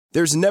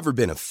There's never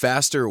been a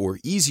faster or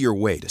easier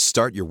way to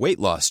start your weight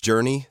loss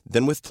journey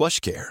than with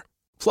PlushCare.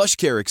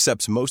 PlushCare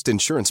accepts most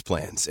insurance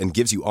plans and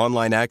gives you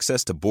online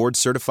access to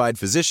board-certified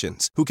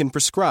physicians who can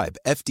prescribe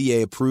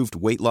FDA-approved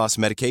weight loss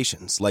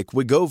medications like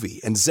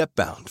Wegovy and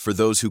Zepbound for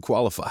those who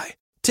qualify.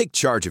 Take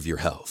charge of your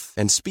health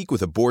and speak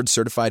with a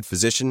board-certified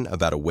physician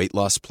about a weight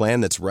loss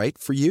plan that's right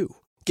for you.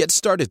 Get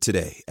started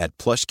today at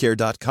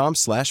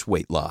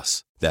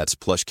plushcare.com/weight-loss. That's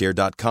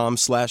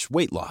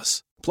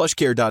plushcare.com/weight-loss.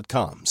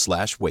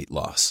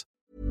 plushcare.com/weight-loss.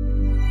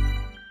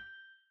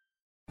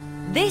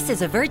 This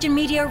is a Virgin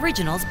Media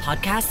Originals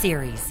podcast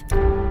series.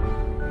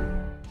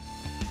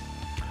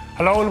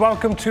 Hello and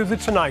welcome to The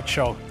Tonight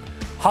Show.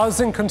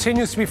 Housing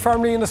continues to be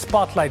firmly in the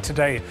spotlight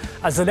today,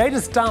 as the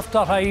latest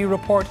Daft.ie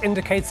report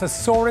indicates a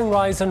soaring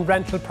rise in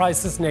rental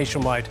prices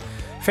nationwide.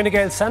 Fine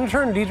Gael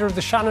Senator and leader of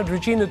the Seanad,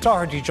 Regina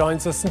Doherty,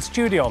 joins us in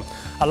studio,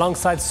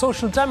 alongside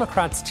Social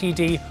Democrats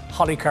TD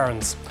Holly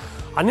Cairns.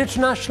 On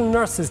International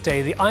Nurses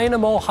Day, the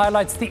INMO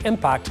highlights the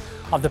impact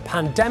of the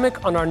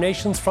pandemic on our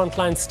nation's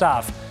frontline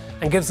staff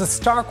and gives a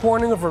stark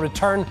warning of a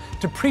return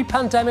to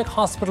pre-pandemic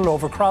hospital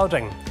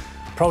overcrowding.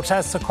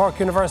 Protests at Cork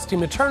University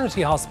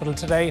Maternity Hospital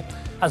today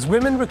as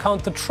women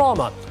recount the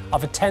trauma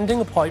of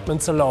attending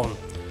appointments alone.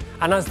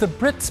 And as the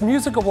Brits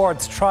Music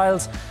Awards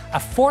trials a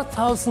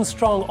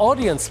 4,000-strong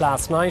audience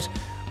last night,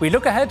 we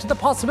look ahead to the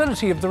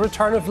possibility of the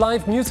return of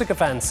live music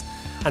events.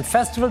 And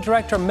festival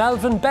director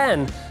Melvin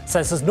Ben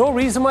says there's no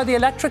reason why the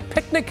electric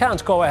picnic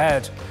can't go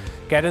ahead.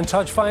 Get in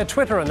touch via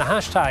Twitter and the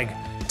hashtag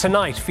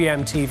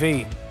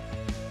TonightVMTV.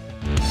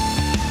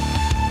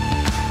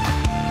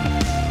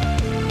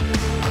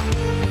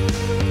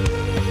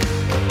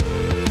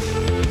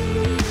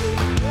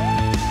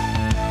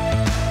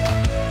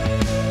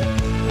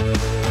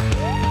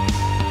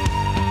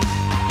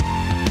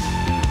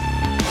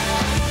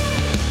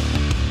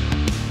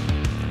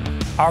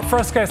 Our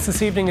first guest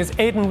this evening is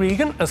Aidan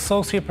Regan,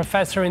 Associate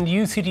Professor in the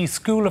UCD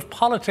School of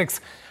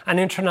Politics and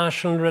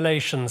International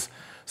Relations.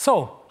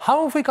 So,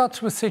 how have we got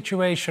to a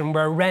situation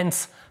where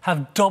rents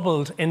have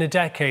doubled in a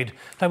decade,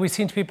 that we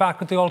seem to be back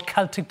with the old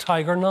Celtic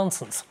Tiger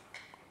nonsense?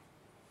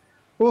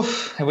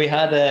 Oof, if we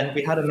had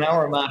an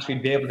hour, Matt,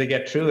 we'd be able to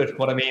get through it.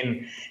 But I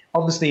mean,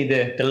 obviously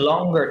the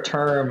longer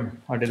term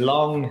or the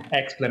long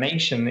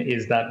explanation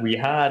is that we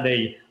had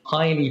a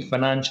highly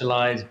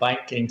financialized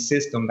banking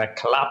system that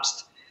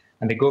collapsed,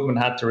 and the government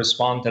had to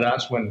respond to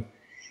that when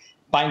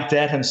bank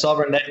debt and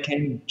sovereign debt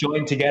came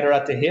joined together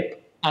at the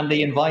hip. And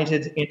they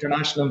invited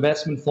international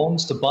investment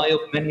funds to buy up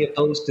many of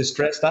those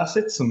distressed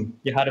assets. And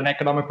you had an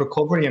economic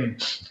recovery,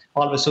 and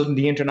all of a sudden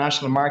the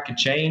international market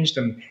changed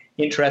and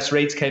interest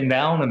rates came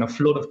down and a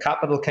flood of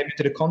capital came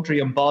into the country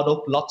and bought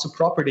up lots of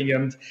property.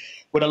 And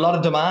with a lot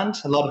of demand,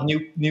 a lot of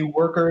new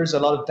workers, a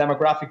lot of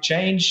demographic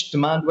change,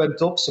 demand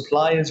went up,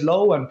 supply is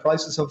low, and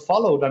prices have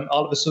followed. And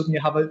all of a sudden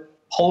you have a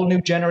whole new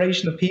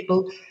generation of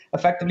people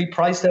effectively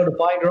priced out of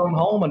buying their own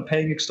home and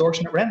paying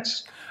extortionate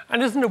rents.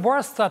 And isn't it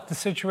worse that the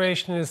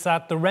situation is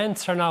that the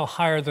rents are now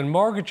higher than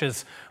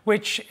mortgages,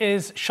 which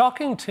is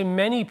shocking to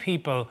many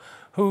people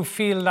who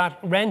feel that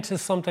rent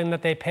is something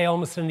that they pay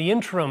almost in the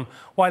interim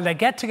while they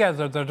get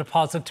together their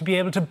deposit to be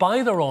able to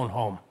buy their own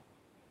home?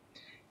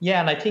 Yeah,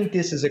 and I think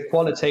this is a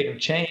qualitative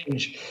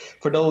change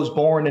for those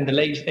born in the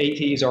late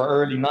 80s or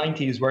early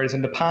 90s, whereas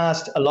in the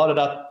past, a lot of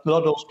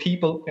those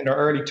people in their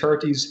early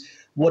 30s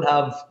would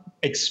have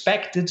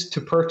expected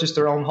to purchase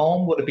their own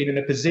home, would have been in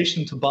a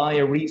position to buy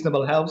a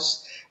reasonable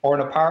house or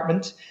an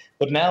apartment.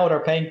 But now they're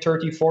paying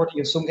 30, 40,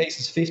 in some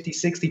cases 50,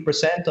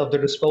 60% of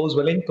their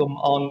disposable income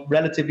on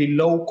relatively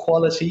low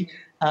quality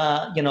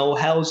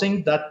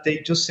housing that they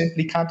just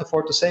simply can't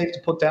afford to save to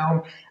put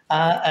down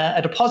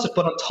a deposit.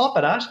 But on top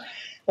of that,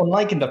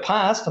 unlike in the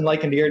past,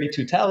 unlike in the early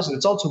 2000s,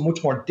 it's also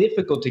much more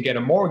difficult to get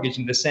a mortgage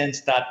in the sense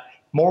that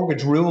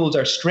mortgage rules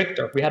are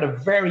stricter. We had a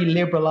very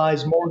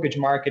liberalized mortgage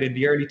market in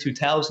the early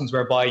 2000s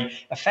whereby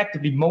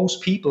effectively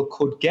most people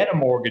could get a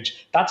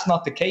mortgage. That's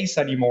not the case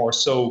anymore.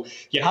 So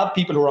you have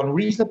people who are on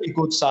reasonably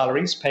good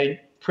salaries, paying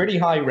pretty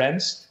high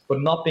rents,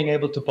 but not being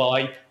able to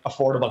buy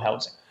affordable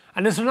housing.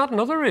 And is there not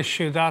another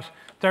issue that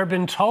they're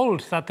being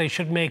told that they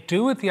should make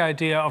do with the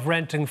idea of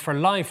renting for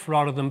life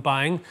rather than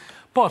buying?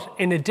 But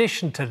in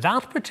addition to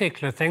that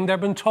particular thing,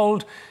 they've been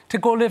told to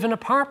go live in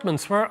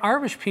apartments, where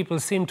Irish people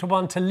seem to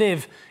want to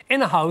live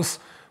in a house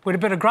with a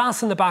bit of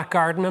grass in the back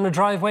garden and a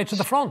driveway to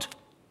the front.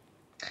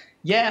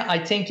 Yeah, I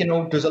think,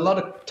 there's a lot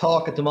of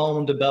talk at the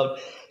moment about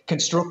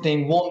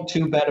constructing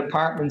 1-2 bed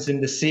apartments in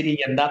the city,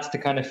 and that's the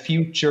kind of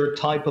future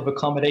type of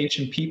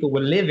accommodation people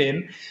will live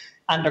in.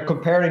 And they're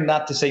comparing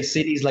that to, say,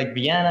 cities like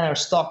Vienna or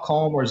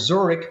Stockholm or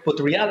Zurich. But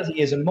the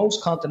reality is, in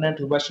most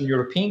continental Western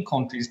European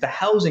countries, the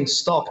housing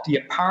stock, the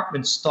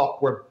apartment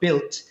stock were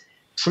built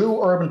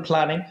through urban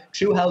planning,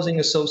 through housing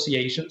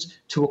associations,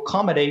 to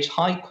accommodate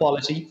high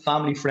quality,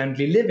 family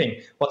friendly living.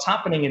 What's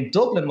happening in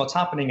Dublin, what's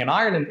happening in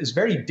Ireland is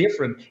very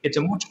different. It's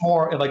a much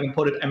more, if I can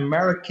put it,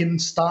 American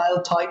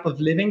style type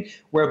of living,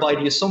 whereby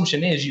the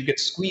assumption is you get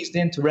squeezed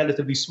into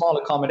relatively small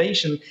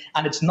accommodation,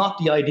 and it's not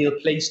the ideal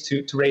place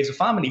to raise a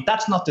family.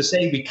 That's not to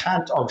say we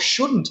can't or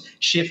shouldn't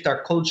shift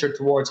our culture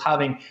towards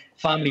having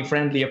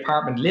family-friendly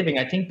apartment living.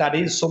 I think that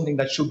is something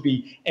that should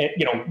be,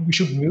 we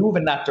should move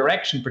in that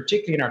direction,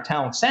 particularly in our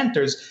town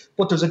centres.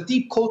 But there's a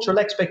deep cultural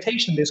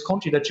expectation in this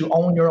country that you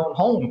own your own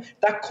home.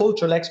 That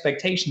cultural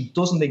expectation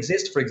doesn't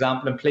exist, for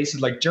example, in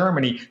places like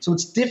Germany. So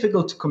it's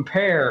difficult to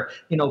compare,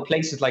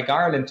 places like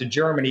Ireland to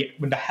Germany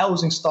when the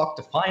housing stock,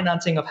 the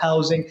financing of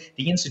housing,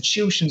 the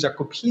institutions are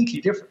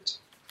completely different.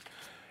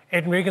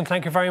 Aidan Regan,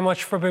 thank you very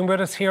much for being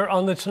with us here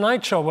on The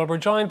Tonight Show. Well, we're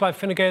joined by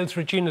Fine Gael's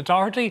Regina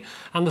Doherty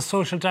and the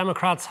Social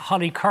Democrats'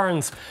 Holly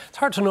Kearns. It's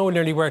hard to know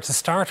nearly where to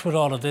start with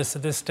all of this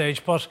at this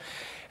stage, but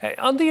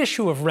on the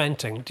issue of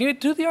renting,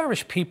 do the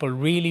Irish people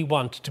really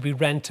want to be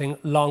renting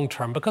long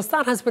term? Because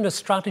that has been a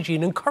strategy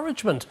and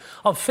encouragement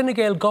of Fine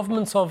Gael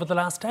governments over the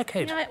last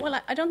decade. Yeah, well,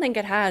 I don't think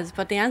it has,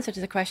 but the answer to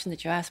the question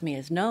that you asked me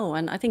is no.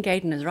 And I think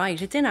Aidan is right.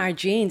 It's in our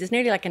genes. It's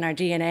nearly like in our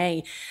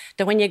DNA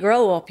that when you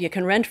grow up, you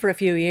can rent for a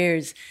few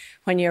years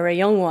when you're a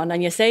young one,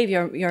 and you save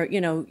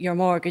your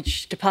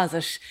mortgage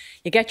deposit,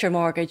 you get your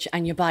mortgage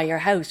and you buy your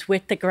house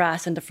with the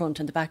grass in the front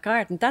and the back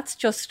garden. That's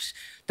just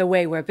the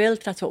way we're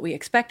built. That's what we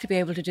expect to be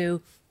able to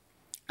do.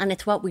 And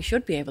it's what we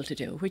should be able to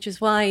do, which is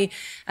why,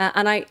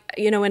 and I,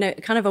 in a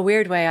kind of a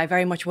weird way, I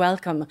very much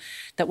welcome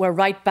that we're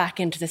right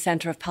back into the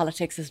centre of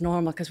politics as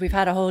normal, because we've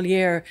had a whole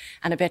year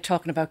and a bit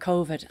talking about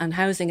COVID, and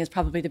housing is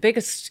probably the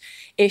biggest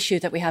issue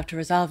that we have to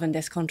resolve in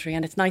this country,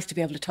 and it's nice to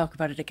be able to talk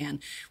about it again.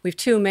 We've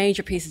two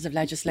major pieces of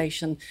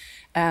legislation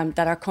that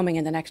are coming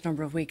in the next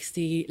number of weeks.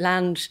 The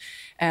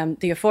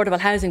Affordable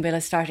Housing Bill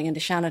is starting in the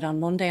Shannon on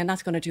Monday, and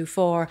that's going to do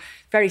four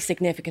very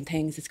significant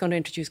things. It's going to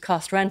introduce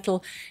cost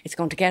rental. It's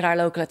going to get our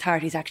local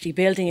authorities actually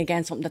building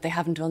again, something that they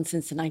haven't done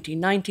since the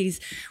 1990s.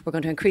 We're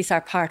going to increase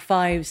our Part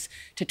 5s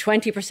to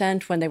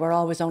 20% when they were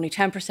always only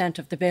 10%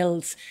 of the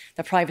bills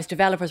that private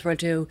developers will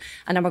do.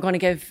 And then we're going to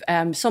give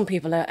some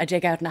people a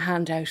dig out and a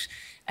handout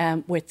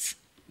with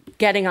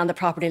getting on the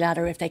property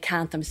ladder if they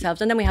can't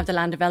themselves. And then we have the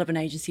Land Development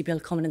Agency bill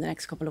coming in the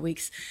next couple of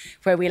weeks,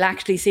 where we'll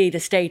actually see the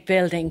state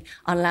building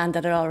on land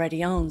that it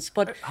already owns.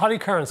 But Holly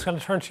Kearns, can I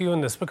turn to you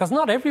on this? Because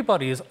not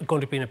everybody is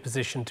going to be in a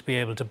position to be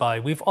able to buy.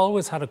 We've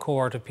always had a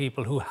cohort of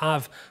people who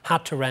have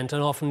had to rent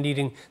and often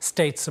needing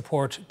state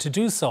support to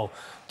do so.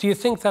 Do you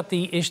think that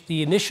the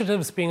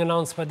initiatives being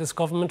announced by this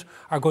government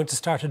are going to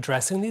start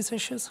addressing these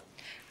issues?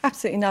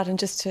 Absolutely not. And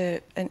just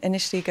to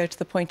initially go to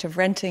the point of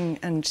renting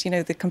and,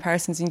 the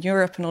comparisons in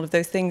Europe and all of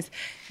those things,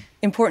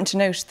 important to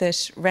note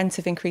that rents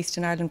have increased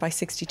in Ireland by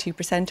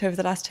 62% over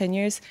the last 10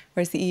 years,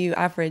 whereas the EU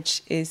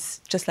average is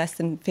just less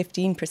than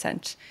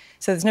 15%.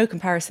 So there's no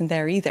comparison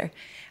there either.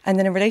 And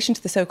then in relation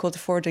to the so-called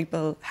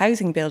affordable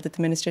housing bill that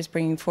the Minister is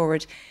bringing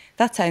forward,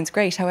 that sounds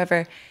great.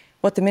 However,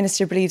 what the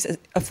Minister believes is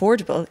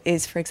affordable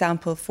is, for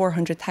example,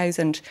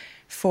 400,000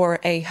 for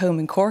a home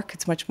in Cork.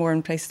 It's much more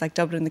in places like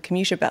Dublin, the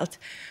commuter belt.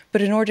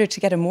 But in order to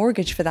get a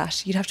mortgage for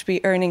that, you'd have to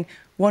be earning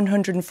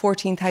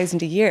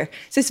 114,000 a year.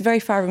 So it's very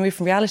far removed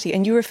from reality.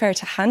 And you refer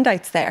to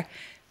handouts there.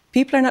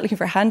 People are not looking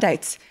for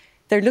handouts.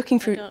 They're looking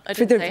for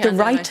the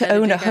right to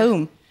own a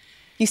home.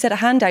 You said a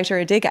handout or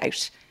a dig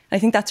out. I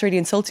think that's really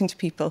insulting to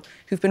people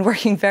who've been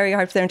working very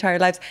hard for their entire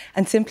lives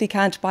and simply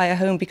can't buy a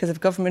home because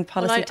of government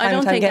policy time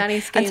and time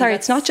again. And sorry,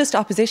 it's not just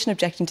opposition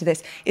objecting to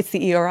this. It's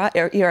the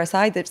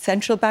ERSI, the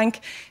central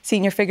bank,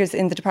 senior figures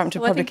in the Department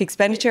of Public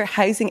Expenditure,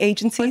 housing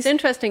agencies. What's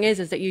interesting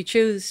is that you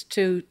choose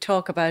to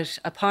talk about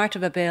a part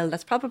of a bill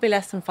that's probably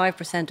less than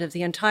 5% of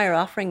the entire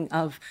offering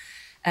of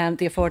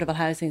the affordable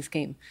housing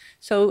scheme.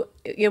 So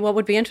what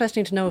would be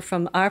interesting to know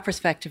from our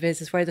perspective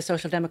is where the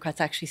Social Democrats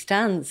actually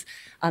stands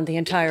on the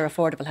entire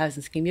affordable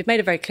housing scheme. You've made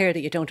it very clear that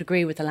you don't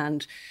agree with the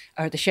land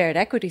or the shared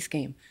equity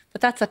scheme,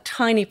 but that's a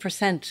tiny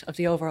percent of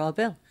the overall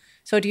bill.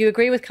 So do you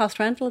agree with cost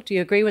rental? Do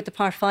you agree with the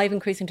Part 5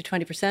 increasing to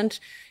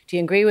 20%? Do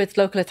you agree with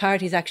local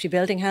authorities actually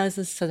building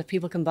houses so that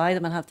people can buy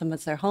them and have them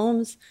as their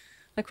homes?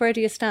 Like, where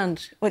do you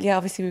stand? Well, yeah,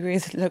 obviously we agree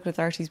with local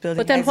authorities building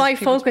houses. But then why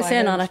focus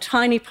in on a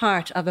tiny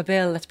part of a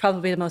bill that's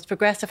probably the most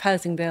progressive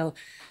housing bill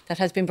that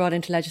has been brought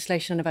into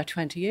legislation in about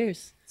 20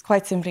 years? It's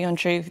quite simply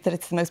untrue that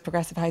it's the most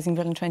progressive housing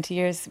bill in 20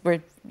 years.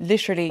 We're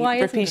literally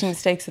repeating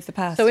mistakes of the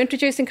past. So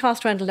introducing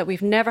cost rental that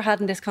we've never had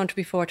in this country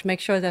before to make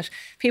sure that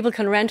people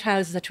can rent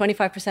houses at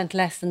 25%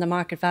 less than the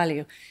market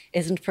value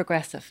isn't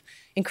progressive.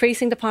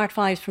 Increasing the Part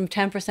 5s from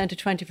 10% to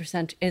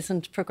 20%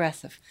 isn't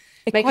progressive.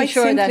 Making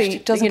sure that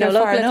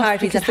local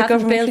authorities that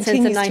haven't built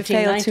since the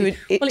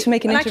 1990s to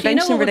make an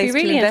intervention related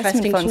to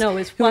investment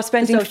funds who are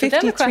spending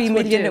 53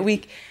 million a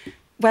week.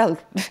 Well,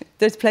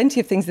 there's plenty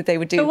of things that they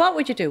would do. So what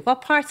would you do?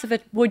 What parts of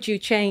it would you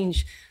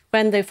change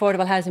when the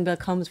Affordable Housing Bill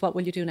comes? What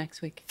will you do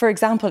next week? For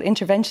example,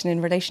 intervention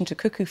in relation to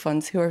cuckoo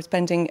funds who are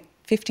spending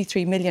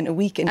 53 million a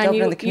week in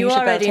Dublin and the commuter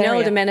belt area. You already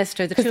know the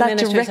minister, the two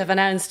ministers have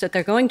announced that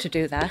they're going to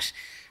do that.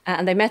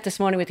 And they met this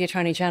morning with the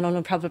Attorney General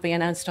and probably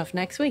announce stuff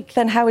next week.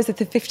 Then how is it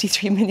that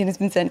 53 million has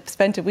been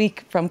spent a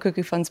week from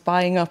cuckoo funds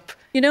buying up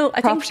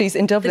properties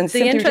in Dublin?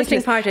 The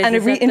interesting part is, and that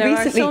there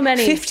are recently, so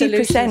many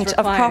 50%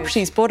 of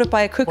properties bought up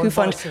by a cuckoo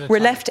fund were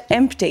left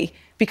empty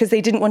because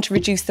they didn't want to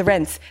reduce the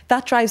rents.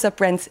 That drives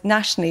up rents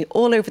nationally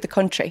all over the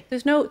country.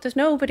 There's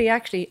nobody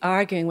actually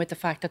arguing with the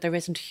fact that there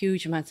isn't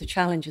huge amounts of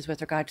challenges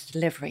with regard to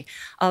delivery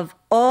of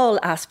all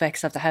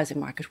aspects of the housing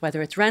market,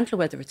 whether it's rental,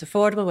 whether it's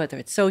affordable, whether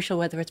it's social,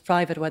 whether it's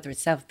private, whether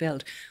it's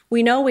self-build.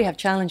 We know we have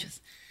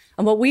challenges.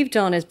 And what we've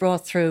done is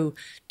brought through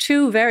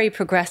 2 very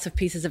progressive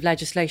pieces of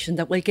legislation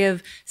that will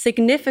give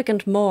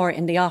significant more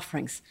in the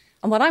offerings.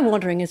 And what I'm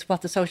wondering is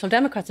what the Social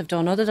Democrats have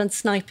done other than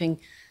sniping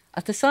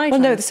at the side. Well,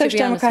 no, the Social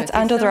Democrats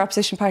and other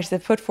opposition parties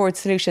have put forward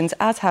solutions,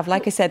 as have,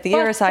 like I said, the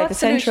RSI, the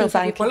Central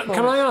Bank. Well,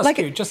 can I ask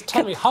you, just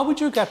tell me, how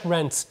would you get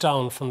rents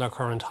down from their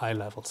current high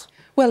levels?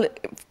 Well,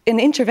 an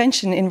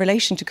intervention in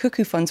relation to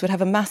cuckoo funds would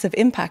have a massive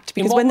impact,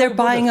 because when they're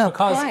buying up...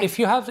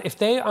 Because if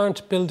they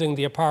aren't building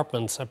the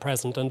apartments at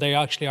present and they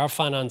actually are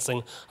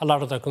financing a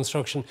lot of their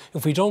construction,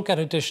 if we don't get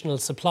additional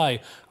supply,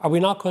 are we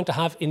not going to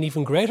have an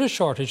even greater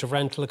shortage of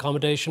rental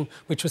accommodation,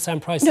 which will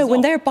send prices up? No,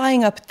 when they're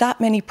buying up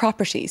that many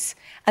properties,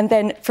 and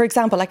then, for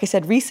example, like I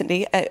said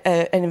recently,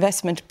 an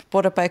investment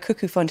bought up by a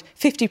cuckoo fund,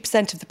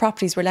 50% of the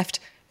properties were left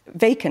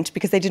vacant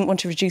because they didn't want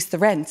to reduce the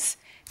rents.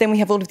 Then we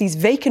have all of these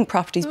vacant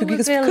properties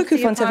because cuckoo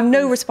funds have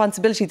no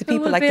responsibility to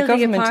people like the government do.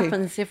 Who will build the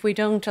apartments if we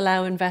don't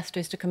allow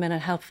investors to come in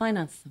and help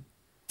finance them?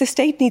 The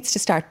state needs to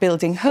start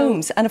building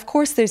homes. And of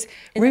course, there's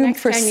room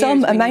for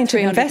some amount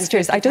of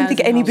investors. I don't think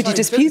anybody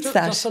disputes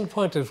that. Just on the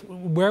point of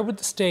where would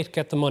the state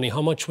get the money?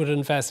 How much would it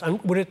invest?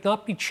 And would it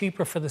not be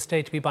cheaper for the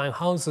state to be buying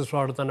houses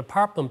rather than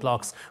apartment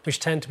blocks, which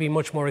tend to be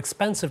much more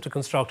expensive to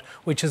construct,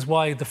 which is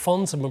why the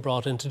funds have been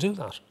brought in to do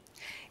that?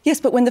 Yes,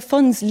 but when the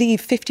funds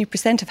leave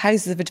 50% of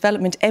houses of a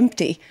development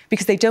empty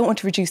because they don't want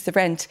to reduce the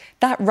rent,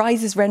 that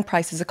rises rent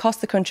prices across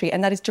the country,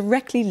 and that is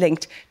directly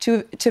linked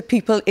to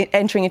people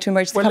entering into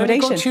emergency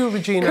accommodation. Let me go to you,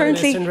 Regina,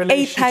 currently, in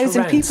relation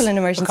 8,000 people in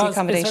emergency because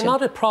accommodation. Is there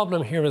not a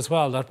problem here as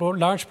well that a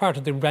large part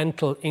of the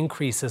rental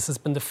increases has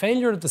been the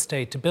failure of the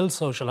state to build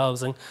social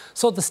housing,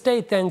 so the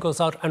state then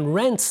goes out and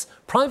rents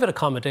private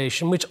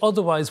accommodation, which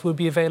otherwise would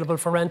be available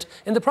for rent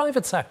in the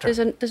private sector?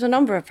 There's a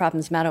number of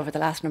problems, Matt, over the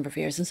last number of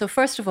years. And so,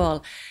 first of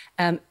all,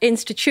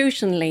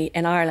 institutionally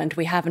in Ireland,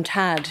 we haven't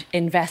had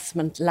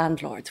investment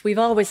landlords. We've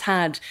always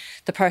had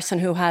the person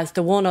who has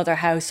the one other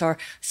house or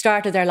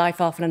started their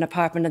life off in an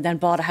apartment and then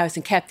bought a house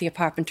and kept the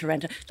apartment to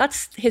rent it.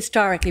 That's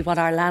historically what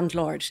our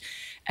landlord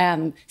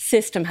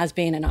system has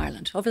been in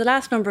Ireland. Over the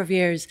last number of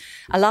years,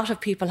 a lot of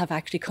people have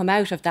actually come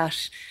out of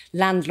that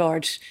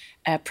landlord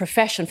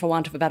profession, for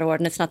want of a better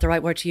word, and it's not the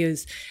right word to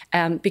use,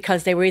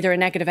 because they were either in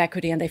negative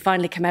equity and they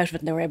finally came out of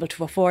it and they were able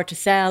to afford to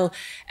sell,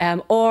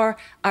 or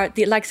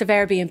the likes of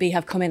Airbnb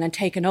have come in and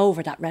taken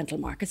over that rental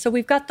market. So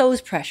we've got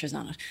those pressures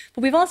on it.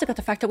 But we've also got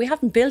the fact that we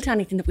haven't built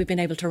anything that we've been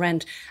able to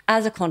rent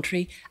as a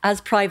country, as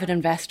private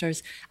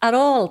investors, at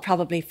all,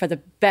 probably for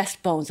the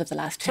best bones of the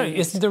last 10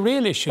 years. Isn't the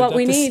real issue that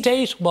the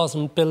state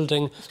wasn't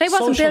building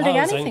social housing,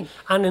 anything.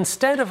 And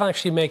instead of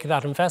actually making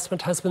that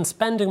investment, has been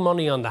spending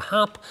money on the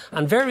HAP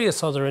and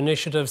various other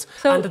initiatives,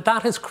 and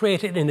that has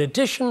created, in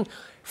addition,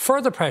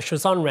 further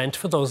pressures on rent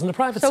for those in the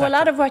private sector. So a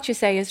lot of what you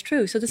say is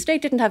true. So the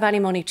state didn't have any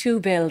money to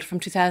build from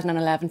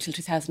 2011 till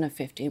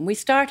 2015. We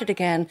started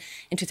again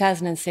in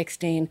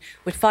 2016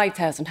 with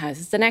 5,000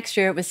 houses. The next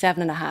year it was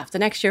 7,500. The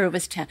next year it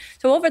was 10.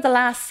 So over the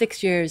last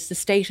 6 years, the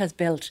state has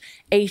built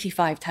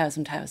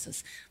 85,000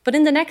 houses. But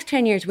in the next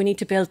 10 years, we need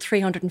to build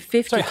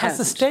 350,000. Sorry, has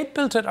the state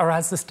built it, or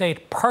has the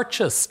state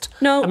purchased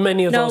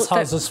many of those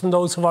houses from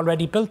those who've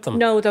already built them?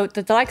 No,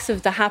 the likes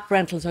of the HAP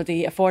rentals or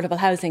the affordable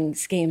housing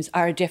schemes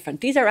are different.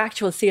 These are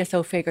actual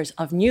CSO figures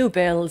of new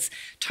builds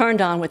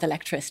turned on with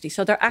electricity.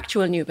 So they're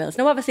actual new builds.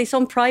 Now, obviously,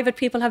 some private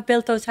people have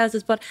built those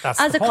houses, but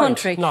as a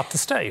country, not the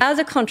state. As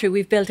a country,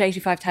 we've built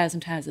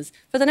 85,000 houses.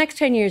 For the next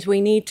 10 years, we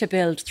need to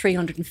build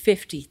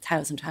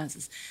 350,000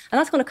 houses. And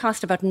that's going to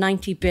cost about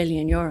 90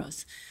 billion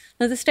euros.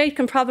 Now, the state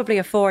can probably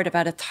afford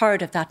about a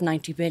third of that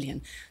 90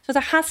 billion. So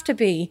there has to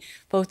be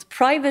both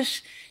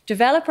private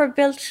developer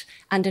built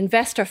and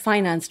investor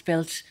financed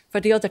built for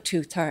the other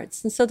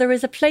 2/3. And so there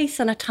is a place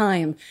and a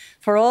time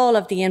for all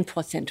of the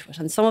inputs into it.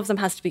 And some of them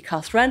has to be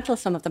cost rental,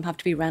 some of them have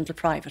to be rental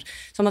private,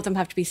 some of them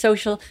have to be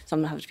social, some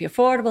of them have to be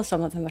affordable,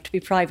 some of them have to be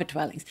private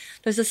dwellings.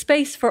 There's a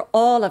space for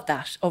all of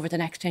that over the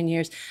next 10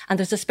 years, and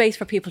there's a space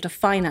for people to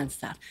finance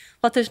that.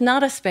 What there's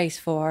not a space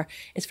for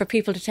is for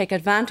people to take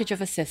advantage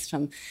of a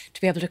system,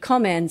 to be able to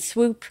come in,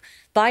 swoop,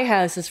 buy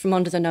houses from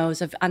under the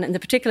nose of, and in the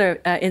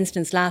particular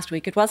instance last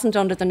week, it wasn't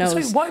under the nose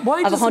of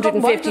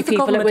 150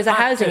 people, it was a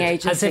housing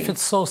agency. As if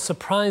it's so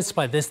surprised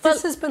by this.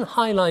 This has been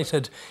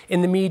highlighted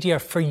in the media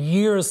for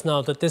years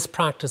now that this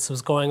practice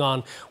was going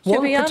on.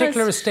 One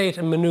particular estate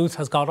in Maynooth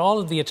has got all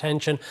of the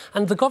attention,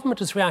 and the government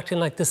is reacting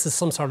like this is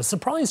some sort of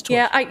surprise to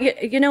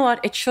it. You know what?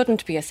 It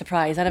shouldn't be a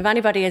surprise. And if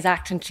anybody is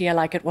acting to you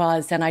like it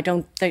was, then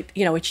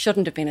it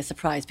shouldn't have been a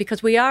surprise,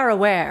 because we are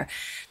aware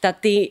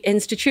that the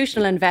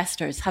institutional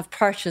investors have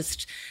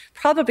purchased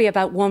probably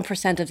about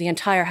 1% of the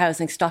entire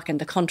housing stock in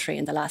the country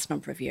in the last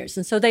number of years.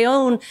 And so they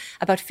own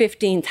about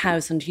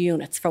 15,000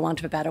 units, for want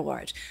of a better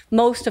word.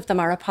 Most of them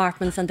are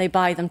apartments and they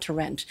buy them to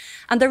rent.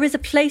 And there is a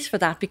place for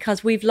that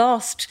because we've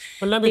lost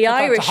the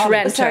Irish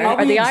renter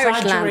or the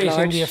Irish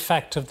landlord. The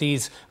effect of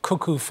these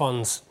cuckoo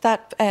funds?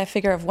 That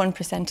figure of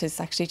 1% is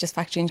actually just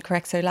factually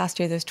incorrect. So last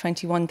year there was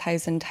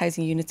 21,000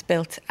 housing units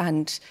built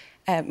and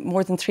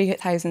more than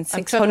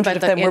 3,600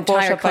 of them were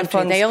bought up by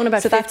funds. They own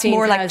about 15,000. So that's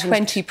more like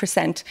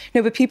 20%.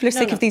 No, but people are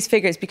sick of these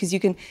figures because you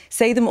can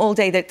say them all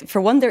day that,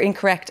 for one, they're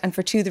incorrect, and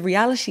for two, the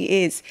reality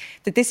is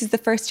that this is the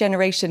first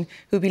generation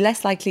who will be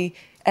less likely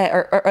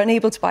or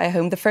unable to buy a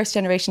home, the first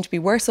generation to be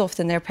worse off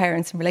than their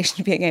parents in relation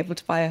to being able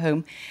to buy a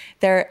home.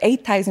 There are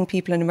 8,000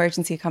 people in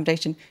emergency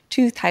accommodation.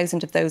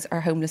 2,000 of those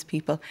are homeless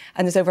people.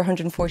 And there's over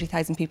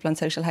 140,000 people on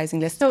social housing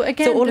lists. So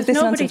again, all of this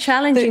nobody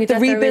challenging the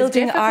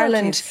Rebuilding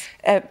Ireland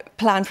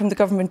plan from the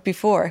government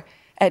before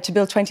to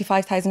build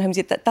 25,000 homes,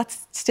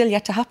 that's still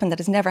yet to happen. That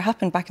has never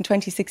happened back in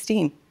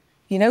 2016.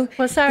 You know,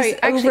 well, sorry,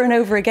 actually, over and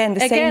over again,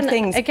 same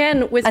things.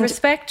 Again, with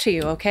respect to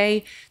you,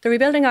 OK, the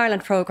Rebuilding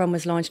Ireland programme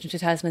was launched in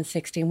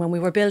 2016 when we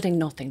were building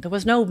nothing. There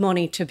was no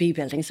money to be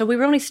building. So we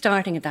were only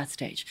starting at that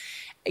stage.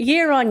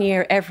 Year on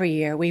year, every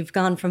year, we've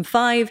gone from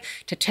 5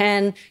 to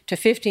 10 to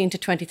 15 to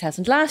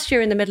 20,000. Last year,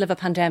 in the middle of a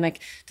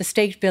pandemic, the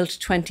state built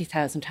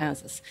 20,000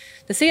 houses.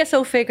 The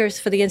CSO figures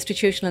for the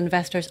institutional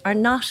investors are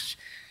not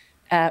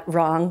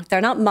wrong. They're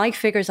not my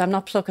figures. I'm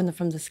not plucking them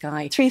from the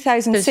sky.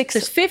 3,600.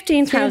 There's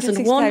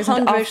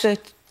 15,100.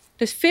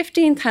 There's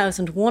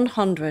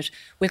 15,100.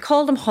 We'll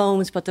call them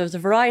homes, but there's a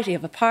variety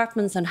of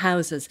apartments and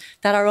houses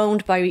that are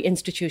owned by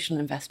institutional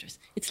investors.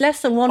 It's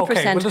less than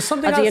 1%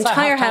 of the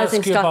entire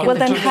housing stock. Well,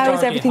 then how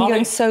is everything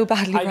going so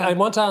badly wrong? I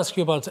want to ask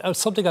you about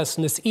something else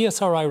in this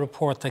ESRI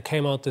report that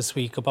came out this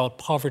week about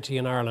poverty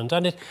in Ireland,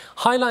 and it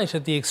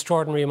highlighted the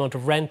extraordinary amount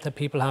of rent that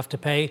people have to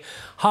pay,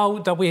 how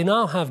that we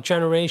now have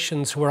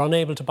generations who are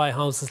unable to buy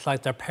houses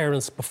like their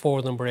parents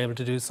before them were able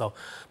to do so.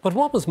 But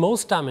what was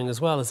most damning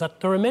as well is that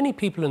there are many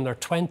people in their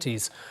 20s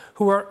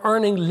who are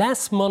earning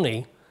less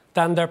money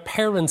than their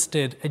parents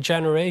did a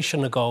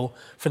generation ago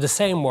for the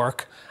same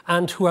work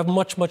and who have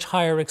much, much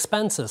higher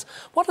expenses.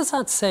 What does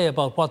that say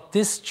about what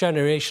this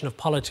generation of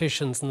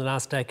politicians in the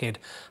last decade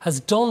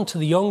has done to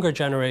the younger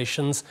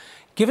generations,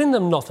 giving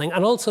them nothing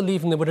and also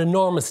leaving them with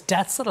enormous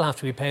debts that will have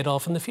to be paid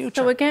off in the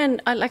future? So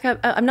again,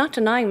 I'm not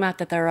denying, Matt,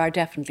 that there are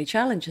definitely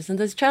challenges, and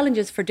there's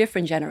challenges for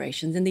different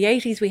generations. In the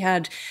 80s, we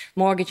had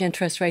mortgage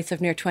interest rates of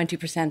near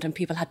 20% and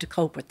people had to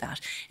cope with that.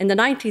 In the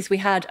 90s, we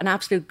had an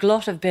absolute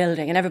glut of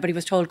building and everybody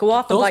was told, go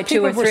off and buy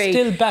 2 or 3. Those people were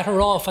still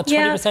better off at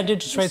 20%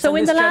 interest rates than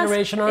this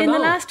generation are now. In the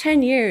last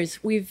 10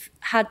 years, we've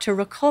had to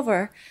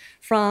recover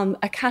from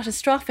a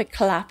catastrophic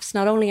collapse,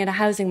 not only in a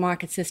housing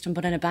market system,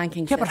 but in a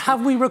banking system. Yeah, but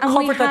have we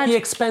recovered at the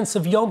expense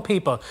of young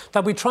people?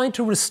 That we tried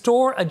to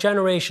restore a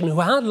generation who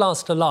had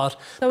lost a lot,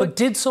 but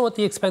did so at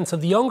the expense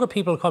of the younger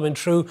people coming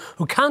through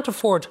who can't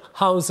afford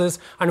houses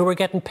and who are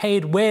getting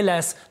paid way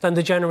less than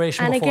the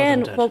generation before them did.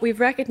 And again, what we've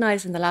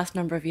recognised in the last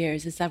number of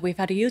years is that we've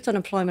had a youth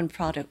unemployment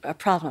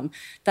problem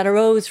that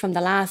arose from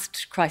the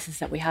last crisis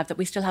that we have, that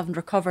we still haven't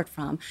recovered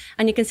from.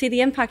 And you can see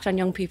the impact on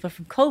young people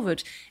from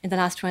COVID in the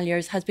last 12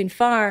 years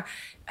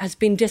has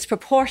been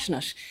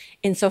disproportionate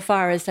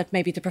insofar as that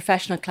maybe the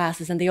professional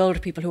classes and the older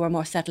people who are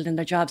more settled in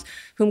their jobs,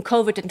 whom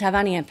COVID didn't have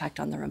any impact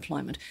on their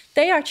employment.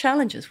 They are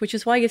challenges, which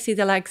is why you see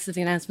the likes of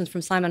the announcements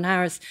from Simon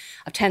Harris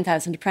of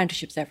 10,000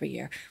 apprenticeships every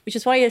year, which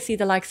is why you see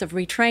the likes of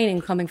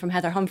retraining coming from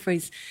Heather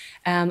Humphreys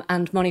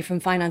and money from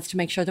finance to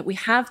make sure that we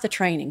have the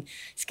training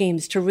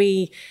schemes to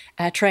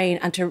retrain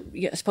and to,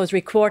 I suppose,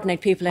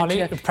 re-coordinate people into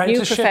new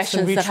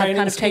professions that have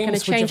kind of taken a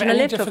change in a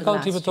lift over the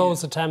last year. Difficulty with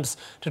those attempts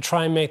to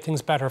try and make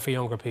things better for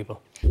younger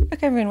people?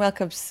 Look, everyone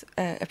welcomes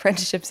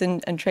apprenticeships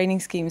and training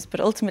schemes, but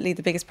ultimately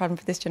the biggest problem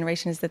for this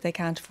generation is that they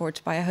can't afford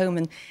to buy a home.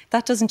 And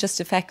that doesn't just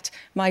affect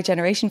my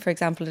generation, for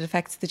example, it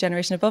affects the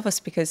generation above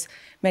us because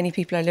many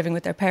people are living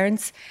with their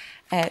parents.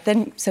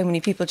 Then so many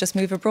people just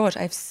move abroad.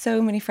 I have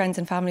so many friends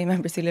and family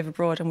members who live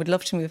abroad and would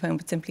love to move home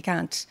but simply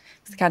can't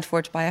because they can't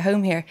afford to buy a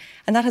home here.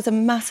 And that has a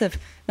massive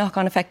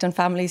knock-on effect on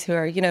families who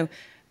are, you know,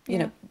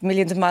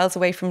 millions of miles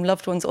away from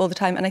loved ones all the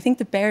time. And I think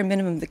the bare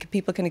minimum that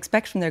people can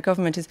expect from their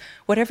government is,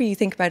 whatever you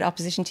think about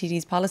opposition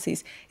TD's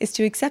policies, is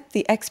to accept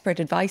the expert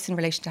advice in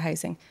relation to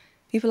housing.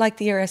 People like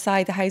the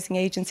RSI, the housing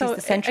agencies, the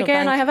central bank.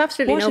 Again, I have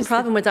absolutely no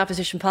problem with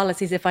opposition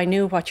policies. If I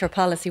knew what your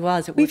policy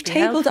was, it would be helpful.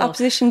 We've tabled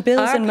opposition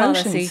bills and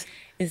motions. Our policy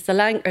is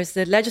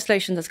the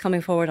legislation that's coming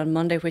forward on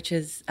Monday, which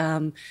is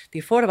the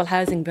Affordable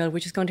Housing Bill,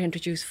 which is going to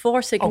introduce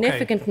 4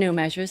 significant new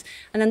measures,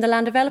 and then the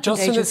Land Development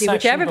Agency,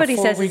 which everybody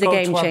says is a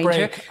game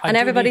changer, and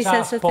everybody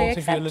says that they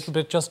accept. Both of you a little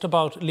bit just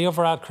about Leo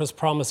Varadkar's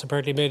promise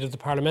apparently made at the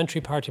Parliamentary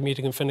Party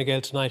meeting in Fine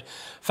Gael tonight.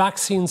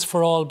 Vaccines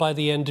for all by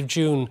the end of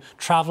June.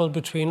 Travel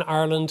between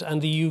Ireland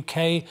and the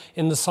UK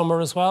in the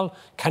summer as well.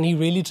 Can he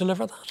really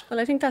deliver that?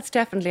 Well, I think that's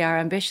definitely our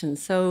ambition.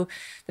 So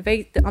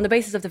on the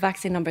basis of the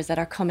vaccine numbers that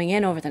are coming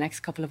in over the next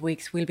couple of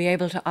weeks, we'll be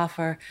able to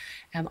offer,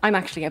 I'm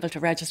actually able to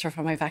register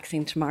for my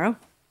vaccine tomorrow.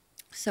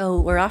 So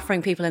we're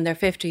offering people in their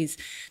 50s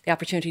the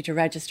opportunity to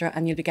register,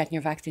 and you'll be getting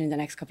your vaccine in the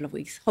next couple of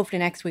weeks. Hopefully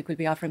next week we'll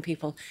be offering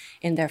people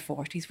in their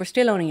 40s. We're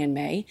still only in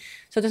May,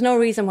 so there's no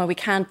reason why we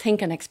can't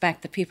think and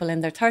expect that people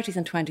in their 30s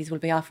and 20s will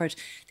be offered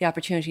the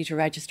opportunity to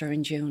register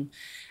in June.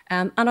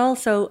 And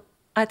also,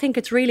 I think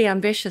it's really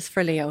ambitious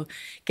for Leo,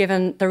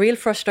 given the real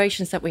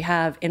frustrations that we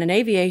have in an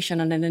aviation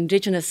and an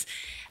Indigenous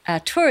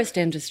tourist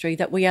industry,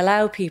 that we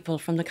allow people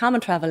from the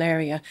common travel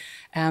area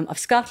of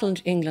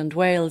Scotland, England,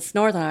 Wales,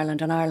 Northern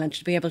Ireland and Ireland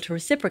to be able to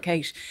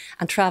reciprocate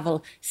and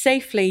travel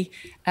safely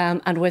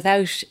and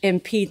without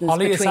impedance.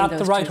 Holly, is that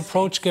the right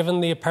approach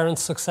given the apparent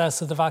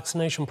success of the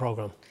vaccination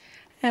programme?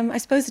 I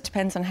suppose it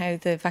depends on how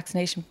the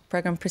vaccination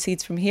programme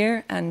proceeds from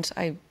here, and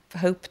I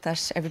hope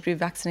that everybody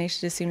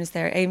vaccinated as soon as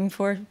they're aiming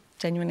for.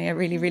 Genuinely, I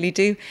really, really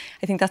do.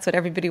 I think that's what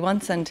everybody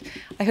wants, and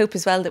I hope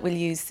as well that we'll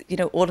use,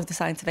 all of the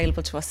science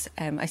available to us.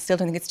 I still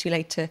don't think it's too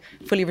late to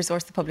fully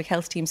resource the public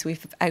health team, so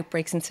if we have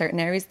outbreaks in certain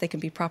areas, they can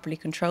be properly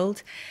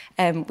controlled.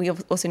 We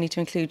also need to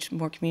include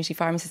more community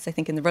pharmacists, I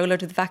think, in the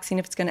rollout of the vaccine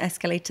if it's going to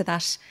escalate to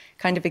that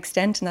kind of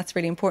extent, and that's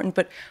really important.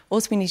 But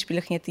also we need to be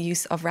looking at the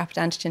use of rapid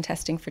antigen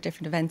testing for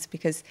different events,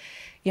 because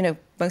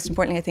most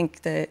importantly, I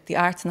think the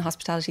arts and the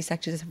hospitality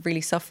sectors have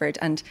really suffered,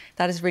 and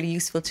that is a really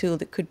useful tool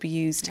that could be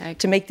used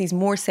to make these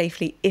more safely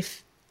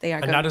if they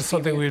are going to be. And that is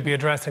something we'll be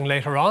addressing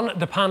later on.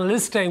 The panel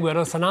is staying with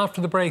us, and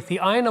after the break,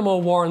 the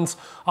INMO warns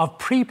of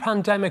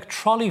pre-pandemic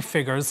trolley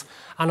figures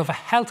and of a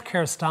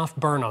healthcare staff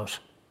burnout.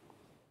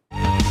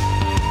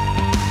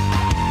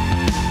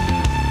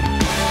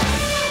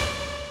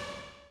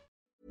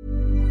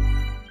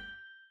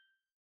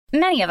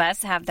 Many of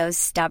us have those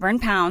stubborn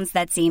pounds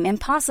that seem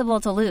impossible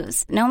to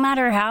lose, no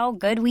matter how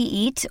good we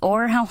eat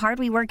or how hard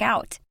we work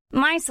out.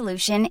 My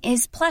solution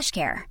is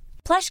PlushCare.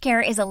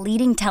 PlushCare is a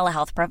leading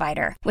telehealth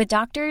provider with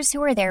doctors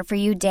who are there for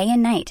you day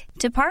and night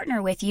to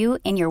partner with you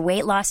in your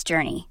weight loss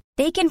journey.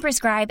 They can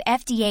prescribe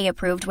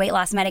FDA-approved weight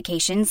loss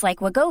medications like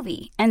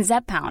Wegovy and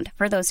Zepbound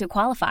for those who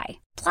qualify.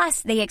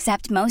 Plus, they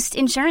accept most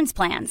insurance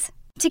plans.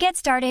 To get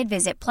started,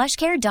 visit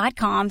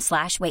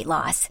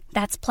plushcare.com/weightloss.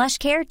 That's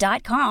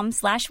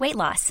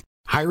plushcare.com/weightloss.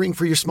 Hiring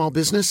for your small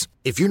business?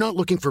 If you're not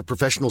looking for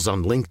professionals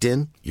on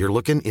LinkedIn, you're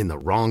looking in the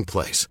wrong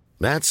place.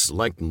 That's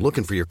like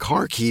looking for your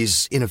car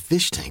keys in a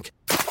fish tank.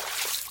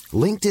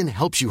 LinkedIn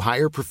helps you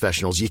hire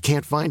professionals you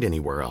can't find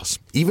anywhere else,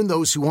 even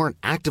those who aren't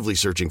actively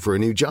searching for a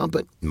new job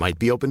but might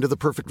be open to the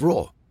perfect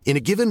role. In a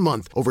given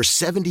month, over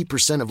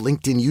 70% of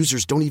LinkedIn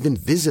users don't even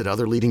visit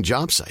other leading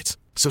job sites.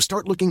 So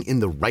start looking in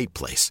the right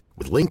place.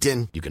 With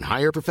LinkedIn, you can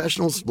hire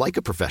professionals like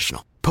a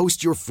professional.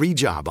 Post your free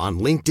job on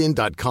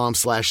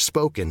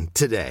linkedin.com/spoken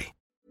today.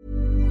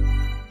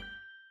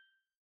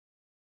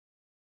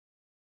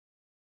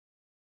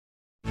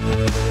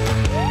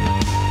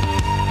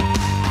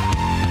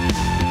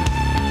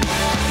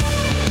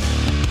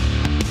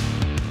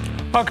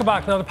 Welcome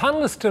back. Now, the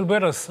panel is still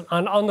with us,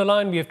 and on the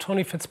line we have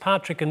Tony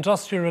Fitzpatrick,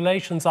 Industrial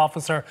Relations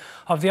Officer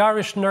of the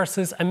Irish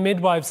Nurses and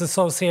Midwives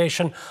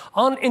Association.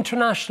 On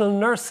International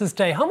Nurses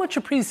Day, how much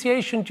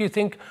appreciation do you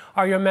think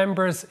are your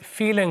members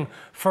feeling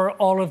for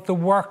all of the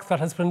work that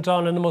has been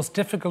done in the most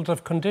difficult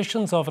of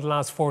conditions over the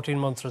last 14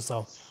 months or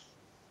so?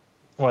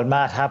 Well,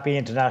 Matt, happy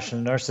International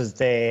Nurses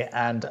Day.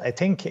 And I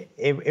think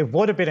it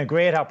would have been a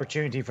great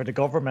opportunity for the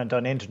government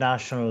on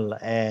International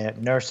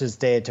Nurses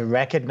Day to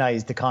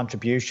recognise the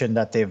contribution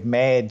that they've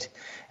made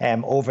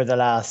over the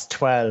last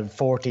 12,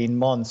 14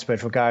 months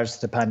with regards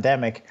to the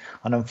pandemic.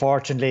 And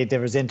unfortunately,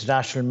 there was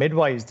International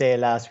Midwives Day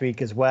last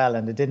week as well,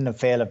 and they didn't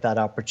avail of that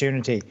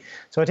opportunity.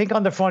 So I think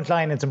on the front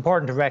line, it's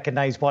important to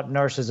recognise what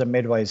nurses and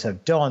midwives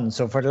have done.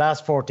 So for the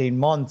last 14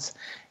 months,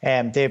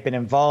 they've been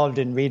involved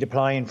in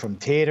redeploying from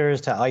theatres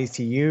to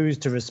ICUs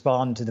to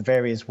respond to the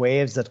various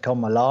waves that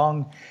come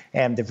along.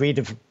 They've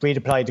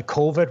redeployed to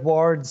COVID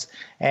wards.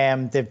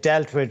 They've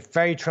dealt with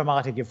very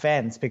traumatic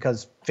events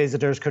because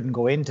visitors couldn't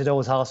go into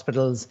those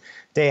hospitals.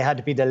 They had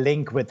to be the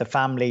link with the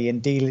family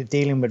in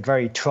dealing with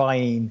very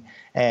trying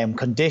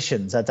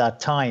conditions at that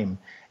time.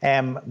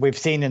 We've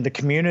seen in the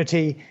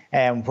community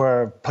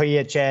where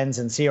PHNs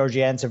and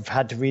CRGNs have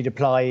had to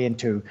redeploy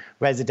into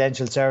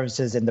residential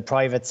services in the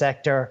private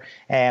sector.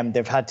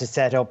 They've had to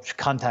set up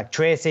contact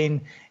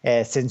tracing.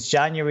 Since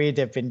January,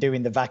 they've been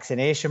doing the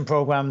vaccination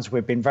programs.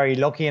 We've been very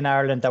lucky in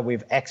Ireland that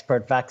we've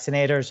expert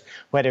vaccinators,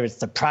 whether it's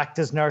the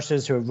practice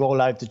nurses who roll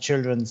out the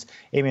children's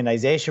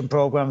immunisation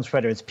programs,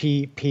 whether it's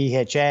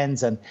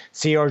PHNs and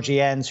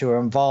CRGNs who are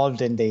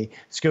involved in the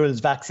schools'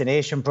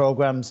 vaccination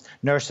programs,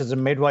 nurses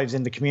and midwives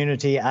in the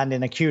community and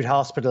in acute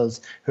hospitals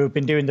who have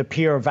been doing the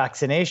peer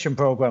vaccination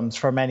programs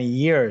for many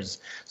years.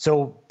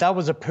 So that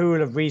was a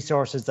pool of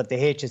resources that the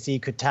HSE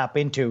could tap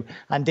into,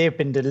 and they've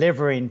been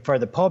delivering for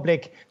the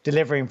public,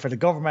 delivering for the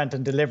government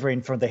and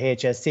delivering for the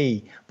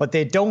HSE, but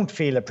they don't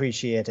feel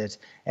appreciated.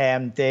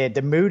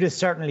 The mood is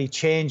certainly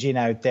changing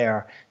out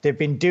there. They've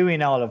been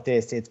doing all of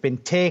this. It's been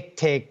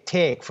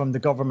take from the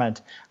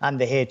government and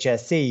the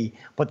HSE,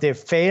 but they've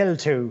failed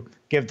to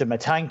give them a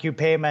thank you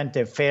payment.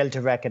 They've failed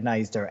to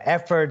recognise their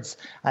efforts,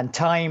 and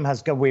time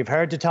has gone. We've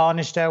heard the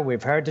Taoiseach,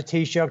 we've heard the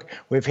Taoiseach,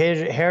 we've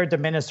heard the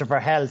Minister for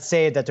Health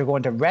say that they're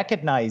going to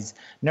recognise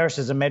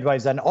nurses and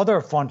midwives and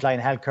other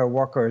frontline healthcare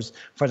workers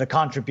for the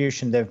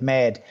contribution they've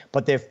made,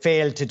 but they've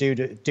failed to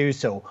do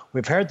so.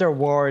 We've heard their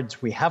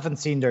words, we haven't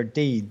seen their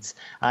deeds.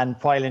 And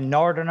while in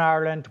Northern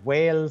Ireland,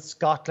 Wales,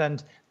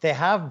 Scotland, they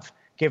have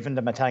given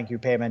them a thank you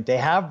payment, they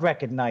have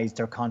recognised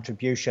their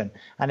contribution,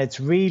 and it's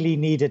really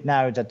needed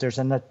now that there's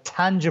a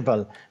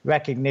tangible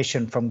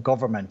recognition from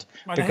government.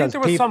 Well, I think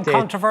there was some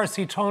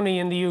controversy, Tony,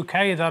 in the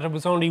UK that it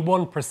was only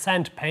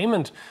 1%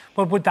 payment,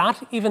 but would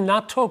even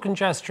that token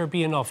gesture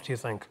be enough, do you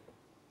think?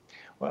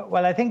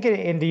 Well, I think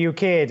in the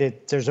UK,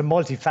 there's a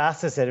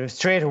multifaceted.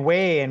 Straight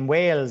away in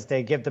Wales,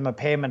 they give them a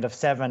payment of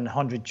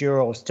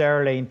 €700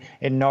 sterling.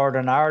 In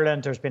Northern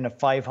Ireland, there's been a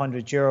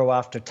 €500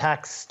 after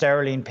tax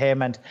sterling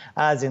payment,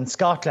 as in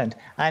Scotland.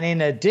 And in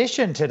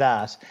addition to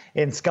that,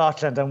 in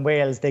Scotland and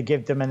Wales, they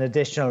give them an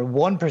additional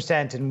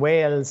 1% in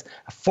Wales,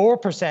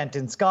 4%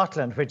 in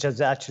Scotland, which has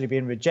actually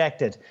been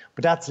rejected.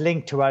 But that's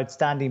linked to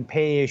outstanding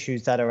pay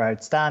issues that are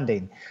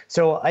outstanding.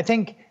 So I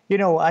think, you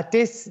know, at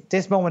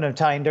this moment in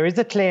time, there is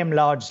a claim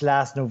lodged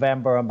last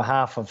November on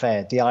behalf of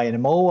the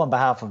INMO, on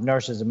behalf of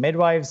nurses and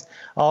midwives.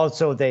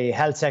 Also, the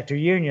health sector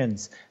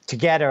unions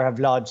together have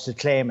lodged a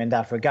claim in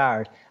that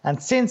regard.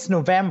 And since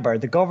November,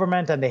 the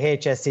government and the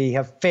HSE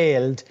have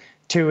failed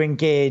to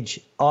engage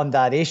on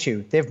that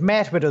issue. They've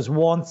met with us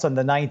once on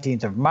the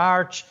 19th of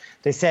March.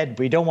 They said,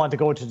 we don't want to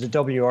go to the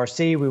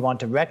WRC, we want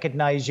to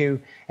recognise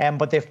you,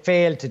 but they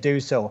failed to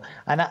do so.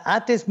 And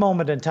at this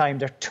moment in time,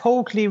 they're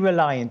totally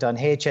reliant on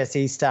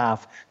HSE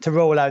staff to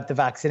roll out the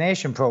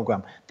vaccination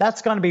programme.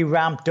 That's going to be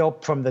ramped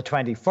up from the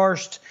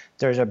 21st.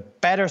 There's a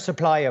better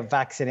supply of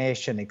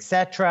vaccination,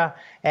 etc.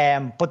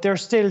 But they're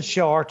still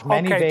short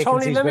many vacancies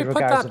Tony, let me with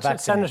put regards that to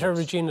to Senator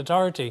Regina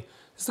Doherty.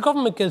 Is the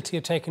government guilty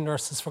of taking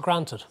nurses for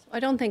granted?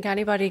 I don't think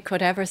anybody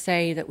could ever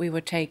say that we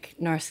would take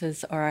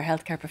nurses or our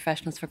healthcare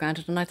professionals for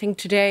granted. And I think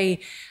today,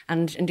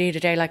 and indeed a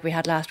day like we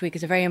had last week,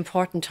 is a very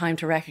important time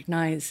to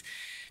recognise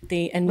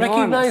the enormous...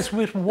 Recognise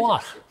with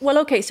what? Well,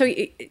 OK, so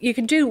you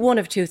can do one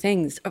of two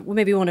things, or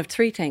maybe one of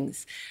three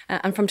things.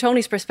 And from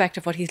Tony's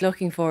perspective, what he's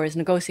looking for is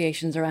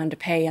negotiations around a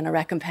pay and a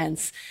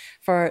recompense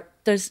for,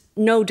 there's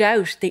no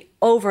doubt, the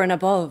over and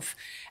above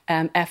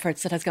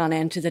efforts that has gone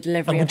into the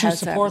delivery of health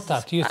services. Would you support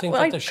that? Do you think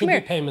that there should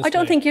be payments? I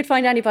don't think you'd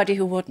find anybody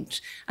who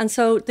wouldn't. And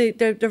so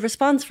the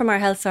response from our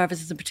health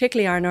services, and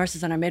particularly our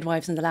nurses and our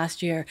midwives in the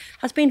last year,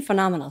 has been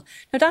phenomenal.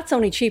 Now, that's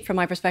only cheap from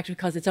my perspective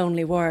because it's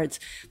only words.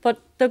 But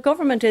the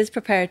government is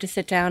prepared to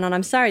sit down, and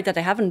I'm sorry that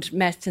they haven't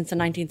met since the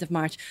 19th of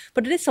March,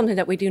 but it is something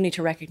that we do need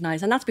to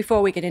recognise, and that's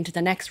before we get into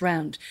the next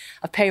round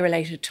of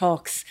pay-related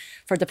talks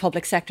for the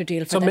public sector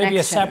deal for the next So maybe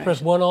a separate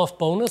generation. one-off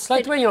bonus?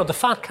 Like the way, you know, the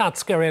fat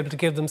cats are able to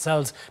give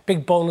themselves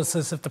big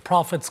bonuses if the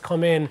profits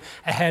come in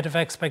ahead of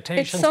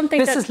expectations.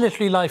 This is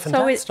literally life and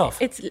death stuff.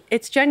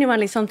 It's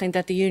genuinely something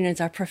that the unions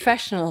are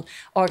professional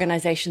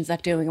organisations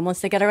that doing, and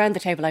once they get around the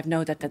table, I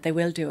know that they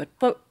will do it.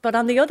 But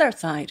on the other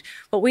side,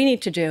 what we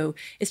need to do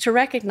is to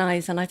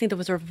recognise, and I think there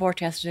was a report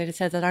yesterday that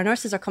said that our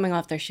nurses are coming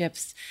off their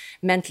shifts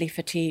mentally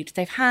fatigued.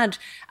 They've had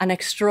an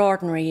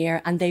extraordinary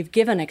year and they've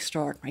given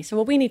extraordinary. So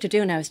what we need to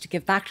do now is to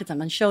give back to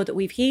them and show that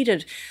we've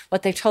heeded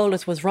what they told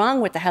us was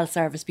wrong with the health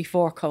service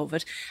before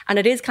COVID. And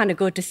it is kind of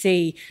good to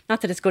see,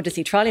 not that it's good to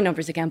see trolley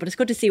numbers again, but it's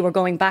good to see we're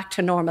going back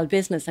to normal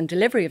business and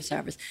delivery of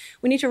service.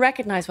 We need to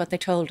recognise what they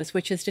told us,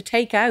 which is to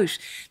take out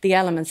the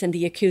elements in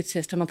the acute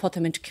system and put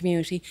them into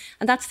community.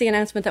 And that's the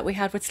announcement that we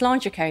had with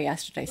Sláintecare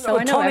yesterday. So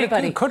I know Tony,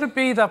 everybody... Could it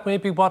be that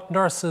maybe what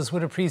nurses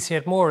would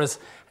appreciate more is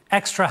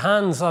extra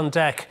hands on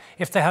deck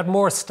if they had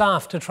more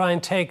staff to try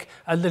and take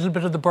a little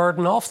bit of the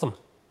burden off them?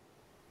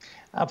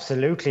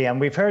 Absolutely, and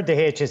we've heard the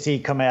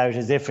HSE come out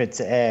as if it's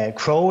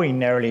crowing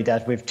nearly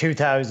that we've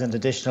 2,000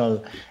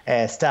 additional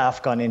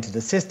staff gone into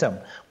the system.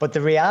 But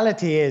the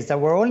reality is that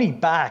we're only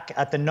back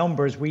at the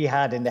numbers we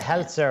had in the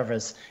health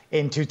service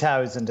in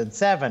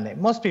 2007. It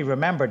must be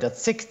remembered that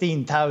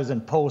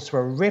 16,000 posts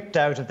were ripped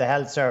out of the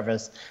health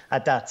service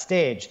at that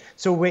stage.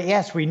 So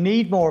yes, we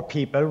need more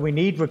people, we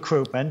need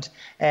recruitment.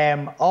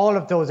 All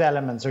of those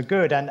elements are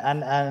good.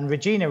 And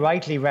Regina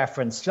rightly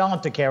referenced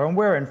Sláintecare, and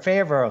we're in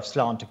favour of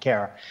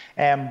Sláintecare.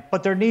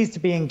 But there needs to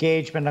be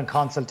engagement and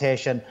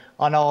consultation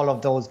on all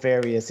of those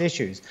various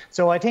issues.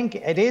 So I think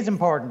it is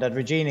important that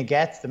Regina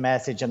gets the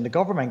message and the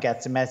government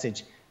gets the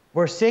message.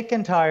 We're sick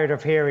and tired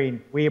of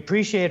hearing, we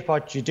appreciate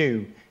what you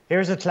do,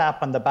 here's a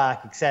clap on the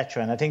back,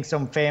 etc. And I think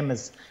some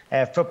famous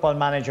football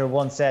manager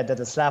once said that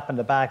a slap on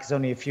the back is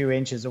only a few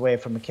inches away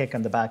from a kick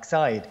on the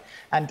backside.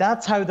 And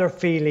that's how they're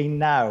feeling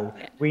now.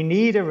 We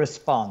need a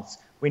response.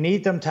 We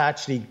need them to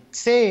actually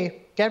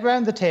say, get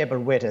round the table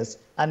with us,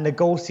 and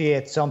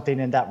negotiate something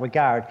in that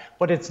regard.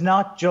 But it's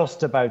not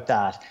just about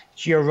that.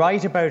 You're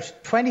right, about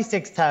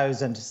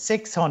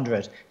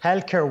 26,600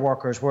 healthcare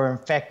workers were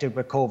infected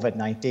with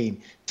COVID-19.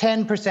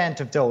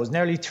 10% of those,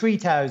 nearly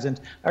 3,000,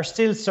 are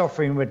still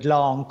suffering with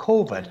long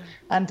COVID.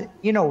 And,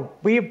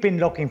 we've been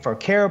looking for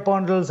care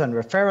bundles and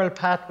referral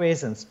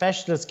pathways and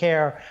specialist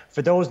care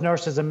for those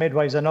nurses and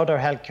midwives and other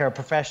healthcare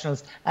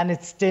professionals, and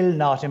it's still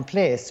not in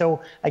place. So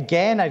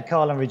again, I'd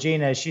call on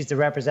Regina, she's the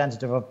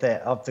representative of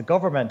the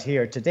government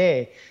here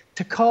today,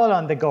 to call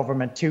on the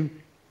government to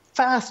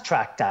fast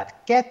track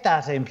that, get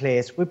that in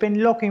place. We've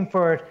been looking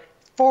for it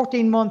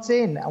 14 months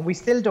in and we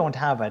still don't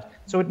have it.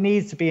 So it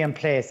needs to be in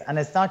place. And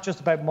it's not just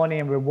about money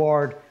and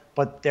reward,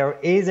 but there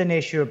is an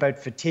issue about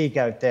fatigue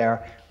out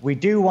there. We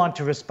do want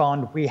to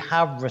respond. We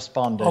have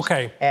responded.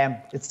 OK.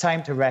 It's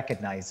time to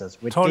recognise us.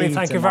 Tony,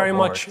 thank you very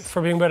much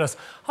for being with us.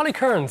 Holly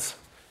Kearns,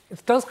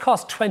 it does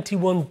cost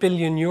 €21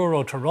 billion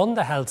to run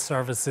the health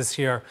service this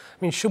year. I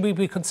mean, should we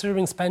be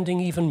considering spending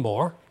even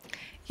more?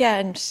 Yeah,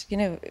 and,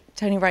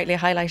 Tony rightly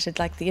highlighted,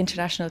 like the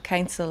International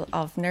Council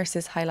of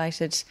Nurses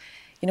highlighted,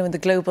 in the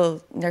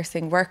global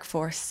nursing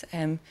workforce,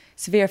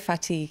 severe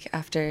fatigue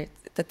after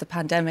the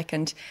pandemic.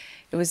 And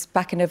it was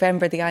back in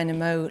November, the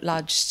INMO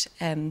lodged,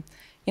 an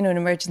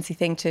emergency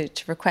thing to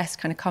request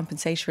kind of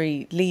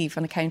compensatory leave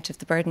on account of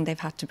the burden they've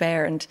had to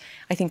bear. And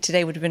I think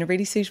today would have been a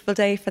really suitable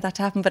day for that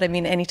to happen. But I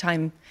mean, any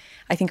time,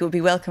 I think it would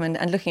be welcome.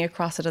 And looking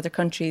across at other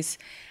countries,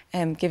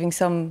 giving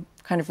some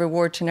kind of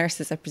reward to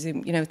nurses, I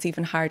presume, it's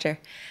even harder.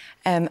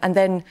 And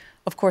then,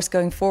 of course,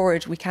 going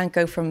forward, we can't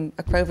go from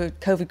a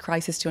COVID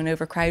crisis to an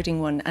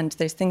overcrowding one. And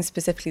there's things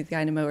specifically the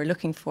INMO are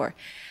looking for.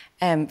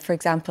 For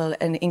example,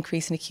 an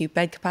increase in acute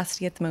bed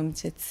capacity. At the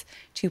moment, it's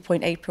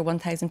 2.8 per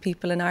 1,000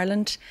 people in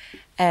Ireland.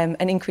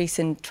 An increase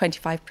in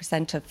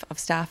 25% of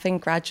staffing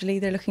gradually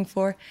they're looking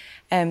for.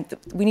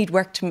 We need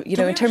work to,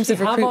 in terms of recruitment. Do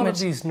we have all of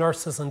these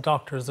nurses and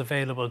doctors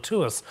available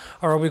to us,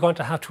 or are we going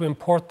to have to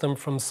import them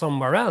from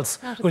somewhere else,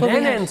 who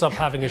then ends up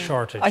having a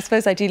shortage? I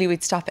suppose ideally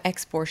we'd stop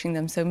exporting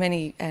them. So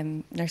many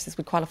nurses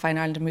would qualify in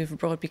Ireland and move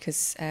abroad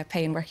because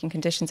pay and working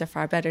conditions are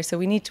far better. So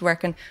we need to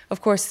work. And of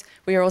course,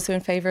 we are also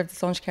in favour of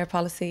the Launch Care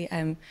policy.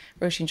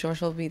 Roisin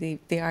George will be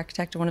the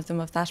architect or one of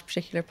them of that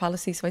particular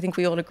policy. So I think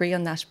we all agree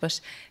on that,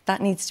 but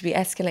that needs to be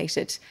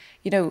escalated.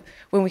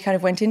 When we kind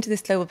of went into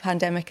this global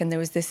pandemic and there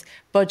was this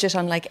budget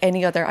unlike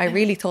any other, I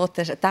really thought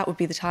that would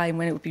be the time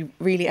when it would be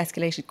really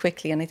escalated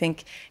quickly. And I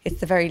think it's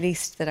the very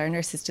least that our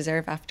nurses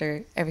deserve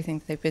after everything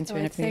that they've been through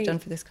and everything they've done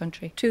for this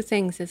country. Two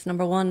things is,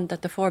 number one,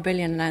 that the $4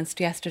 billion announced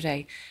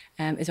yesterday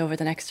is over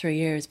the next 3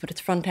 years, but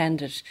it's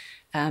front-ended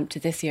to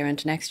this year and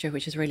to next year,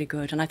 which is really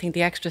good. And I think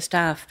the extra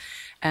staff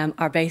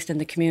are based in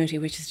the community,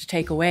 which is to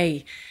take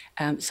away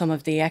some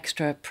of the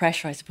extra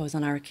pressure, I suppose,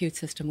 on our acute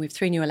system. We have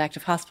 3 new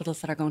elective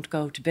hospitals that are going to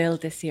go to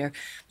build this year.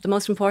 But the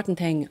most important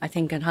thing, I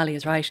think, and Holly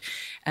is right,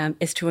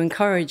 is to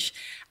encourage,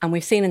 and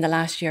we've seen in the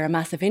last year a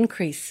massive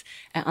increase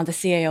on the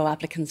CAO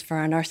applicants for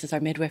our nurses, our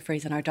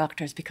midwiferys and our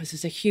doctors, because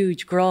there's a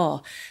huge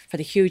draw for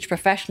the huge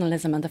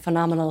professionalism and the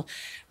phenomenal,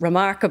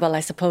 remarkable, I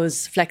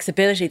suppose,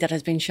 flexibility that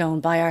has been shown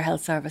by our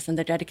health service and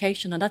their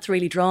dedication. And that's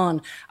really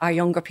drawn our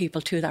younger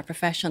people to that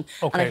profession.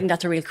 Okay. And I think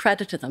that's a real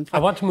credit to them. I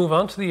want to move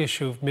on to the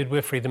issue of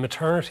midwifery, the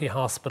maternity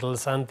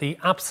hospitals and the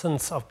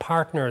absence of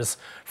partners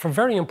for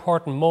very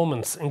important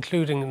moments,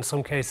 including in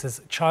some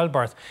cases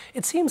childbirth.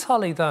 It seems,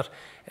 Holly, that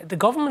the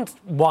government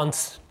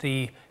wants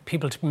the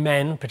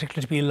men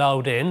particularly to be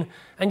allowed in,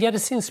 and yet it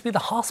seems to be the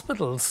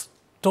hospitals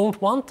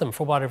don't want them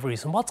for whatever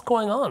reason. What's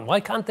going on? Why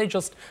can't they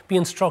just be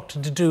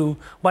instructed to do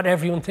what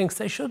everyone thinks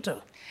they should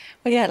do?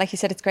 Well, yeah, like you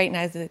said, it's great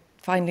now that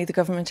finally the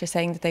government are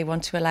saying that they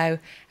want to allow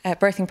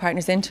birthing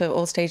partners into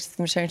all stages of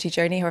the maternity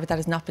journey. However, that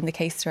has not been the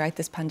case throughout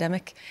this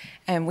pandemic.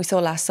 We saw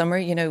last summer,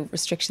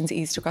 restrictions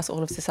eased across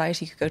all of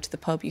society. You could go to the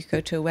pub, you could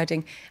go to a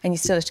wedding, and you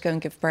still have to go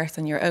and give birth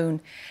on your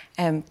own.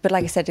 But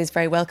like I said, it is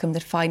very welcome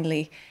that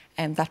finally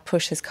that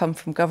push has come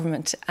from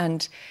government.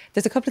 And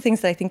there's a couple of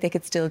things that I think they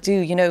could still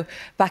do.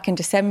 Back in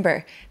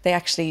December, they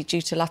actually,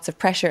 due to lots of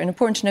pressure, and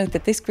important to note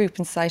that this group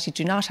in society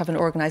do not have an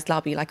organised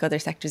lobby like other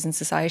sectors in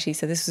society.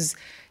 So this was,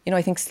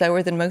 I think,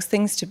 slower than most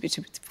things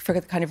for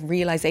the kind of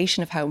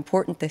realisation of how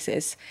important this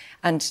is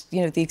and,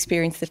 the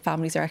experience that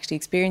families are actually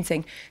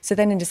experiencing. So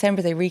then in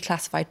December, they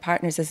reclassified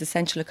partners as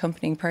essential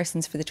accompanying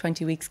persons for the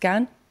 20-week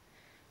scan.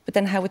 But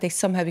then how would they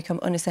somehow become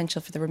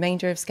unessential for the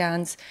remainder of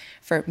scans,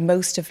 for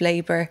most of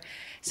labour?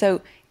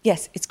 So,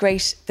 yes, it's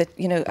great that,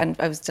 and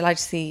I was delighted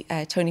to see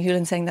Tony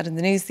Hoolan saying that in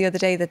the news the other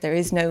day, that there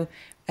is no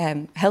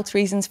health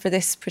reasons for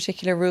this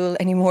particular rule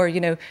anymore.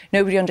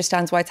 Nobody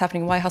understands why it's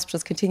happening, why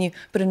hospitals continue.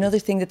 But another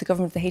thing that the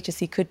government, the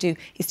HSE, could do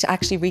is to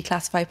actually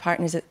reclassify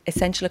partners as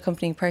essential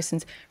accompanying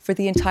persons for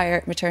the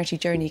entire maternity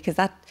journey, because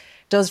that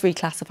does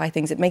reclassify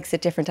things. It makes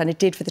it different, and it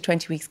did for the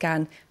 20-week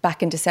scan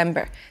back in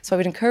December. So I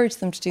would encourage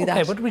them to do that.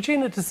 Okay, but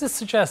Regina, does this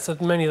suggest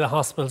that many of the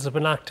hospitals have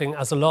been acting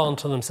as a law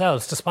unto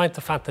themselves, despite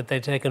the fact that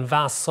they've taken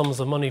vast sums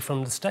of money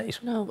from the state?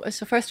 No,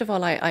 so first of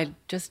all,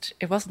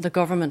 it wasn't the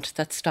government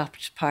that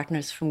stopped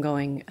partners from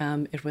going.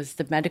 It was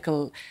the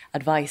medical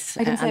advice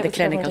and the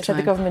clinical time.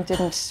 The government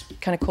didn't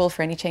kind of call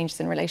for any changes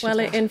in relation to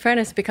that. Well, in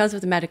fairness, because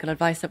of the medical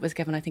advice that was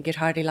given, I think you're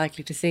hardly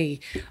likely to see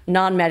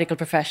non-medical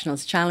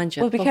professionals challenge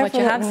it. Well, be careful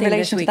what you have in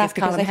relation to that,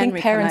 because I think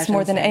parents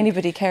more than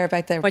anybody care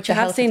about their What you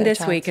have seen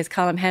this week is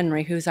Colm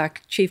Henry, who's our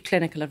chief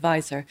clinical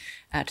advisor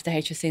to the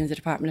HSE and the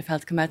Department of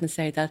Health, come out and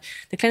say that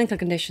the clinical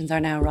conditions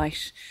are now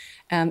right.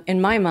 In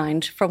my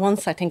mind, for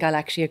once, I think I'll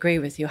actually agree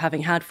with you,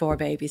 having had 4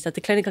 babies, that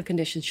the clinical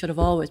conditions should have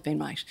always been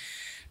right.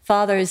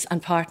 Fathers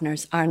and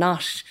partners are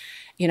not,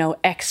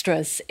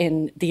 extras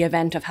in the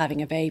event of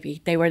having a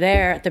baby. They were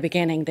there at the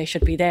beginning. They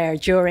should be there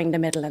during, the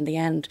middle and the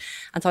end.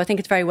 And so I think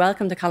it's very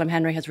welcome that Colm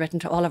Henry has written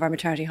to all of our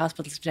maternity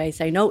hospitals today,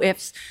 say no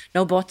ifs,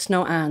 no buts,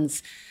 no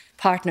ands.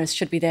 Partners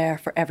should be there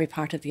for every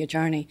part of the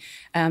journey.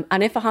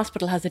 And if a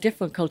hospital has a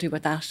difficulty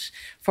with that,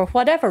 for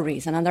whatever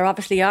reason, and there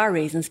obviously are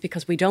reasons,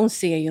 because we don't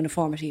see a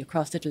uniformity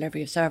across the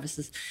delivery of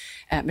services,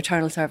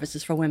 maternal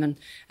services for women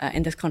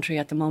in this country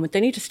at the moment,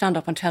 they need to stand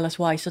up and tell us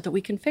why so that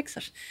we can fix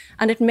it.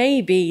 And it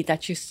may be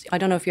that I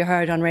don't know if you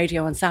heard on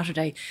radio on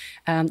Saturday,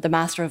 the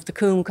master of the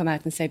Coombe come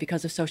out and say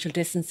because of social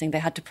distancing, they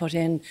had to put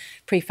in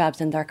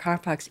prefabs in their car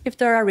parks. If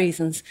there are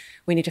reasons,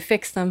 we need to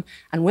fix them,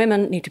 and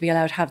women need to be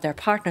allowed to have their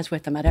partners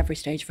with them at every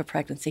stage for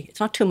pregnancy. It's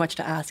not too much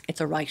to ask.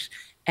 It's a right.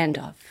 End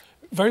of.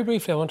 Very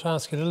briefly, I want to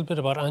ask you a little bit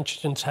about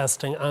antigen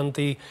testing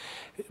and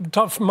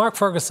Mark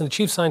Ferguson, the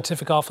Chief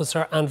Scientific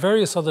Officer, and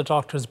various other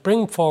doctors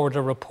bring forward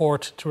a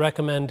report to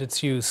recommend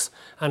its use.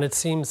 And it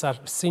seems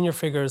that senior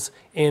figures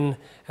in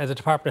the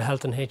Department of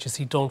Health and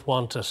HSE don't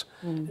want it.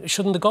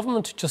 Shouldn't the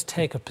government just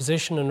take a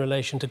position in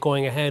relation to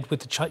going ahead with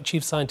the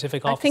Chief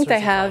Scientific Officer's I think they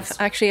advice? have,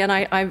 actually, and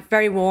I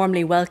very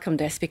warmly welcome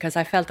this, because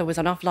I felt there was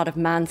an awful lot of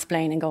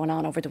mansplaining going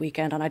on over the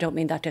weekend, and I don't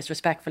mean that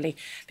disrespectfully,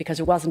 because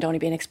it wasn't only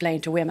being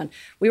explained to women.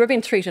 We were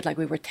being treated like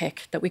we were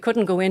thick, that we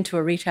couldn't go into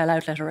a retail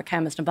outlet or a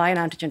chemist and buy an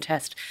antigen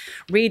test,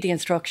 read the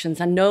instructions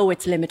and know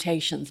its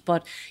limitations,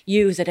 but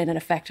use it in an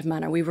effective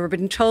manner. We were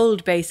being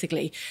told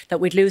basically that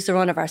we'd lose the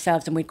run of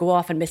ourselves and we'd go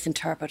off and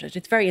misinterpret it.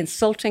 It's very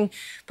insulting,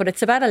 but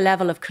it's about a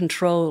level of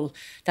control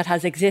that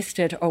has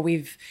existed or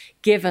we've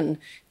given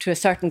to a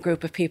certain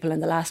group of people in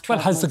the last 12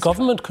 months. Well, has the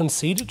government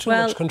conceded too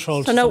much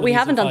control to so no, some we of these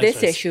haven't on this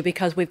advisors? issue,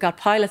 because we've got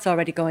pilots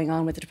already going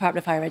on with the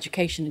Department of Higher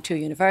Education in 2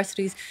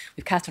 universities.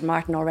 We've Catherine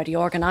Martin already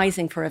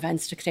organising for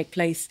events to take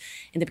place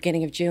in the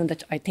beginning of June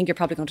that I think you're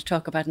probably going to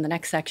talk about in the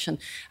next section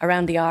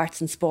around the arts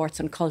and sports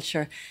and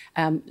culture.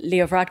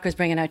 Leo Varadkar is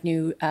bringing out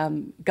new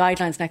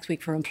guidelines next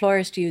week for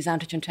employers to use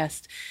antigen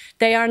tests.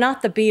 They are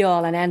not the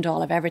be-all and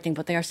end-all of everything,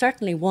 but they are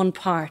certainly one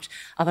part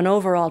of an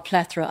overall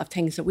plethora of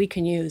things that we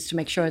can use to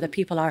make sure that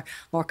people are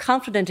more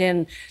confident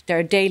in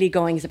their daily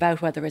goings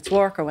about, whether it's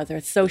work or whether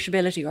it's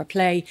sociability or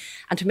play,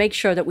 and to make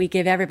sure that we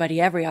give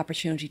everybody every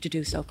opportunity to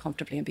do so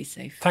comfortably and be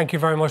safe. Thank you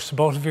very much to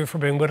both of you for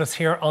being with us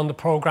here on the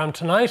programme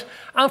tonight.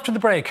 After the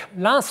break,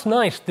 last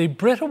night the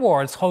Brit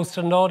Awards hosted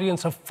an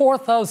audience of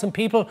 4,000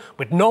 people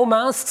with no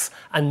masks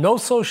and no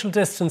social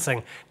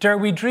distancing. Dare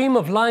we dream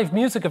of live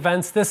music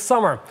events this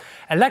summer?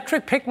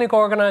 Electric Picnic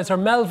organiser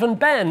Melvin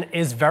Benn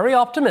is very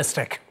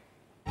optimistic.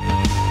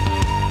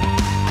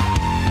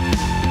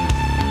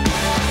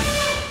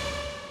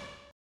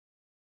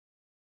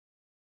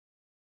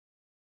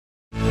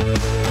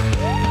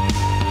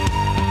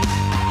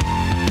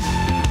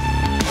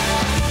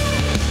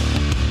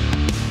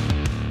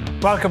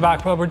 Welcome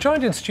back. Well, we're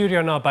joined in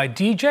studio now by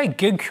DJ,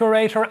 gig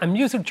curator and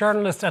music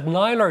journalist at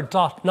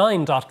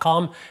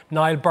Nialler.9.com,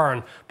 Niall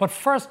Byrne. But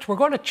first, we're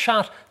going to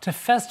chat to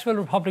Festival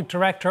Republic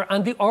director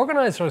and the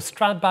organiser of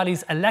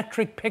Stradbally's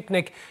Electric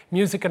Picnic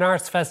Music and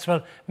Arts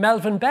Festival,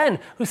 Melvin Benn,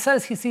 who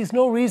says he sees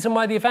no reason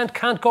why the event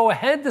can't go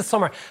ahead this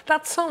summer.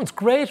 That sounds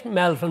great,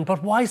 Melvin,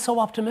 but why so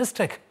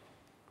optimistic?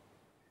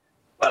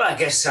 Well, I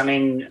guess, I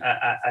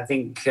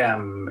think,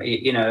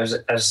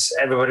 as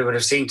everybody would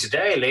have seen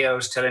today,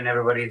 Leo's telling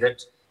everybody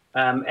that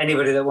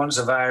anybody that wants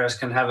a virus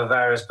can have a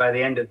virus by the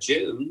end of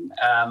June.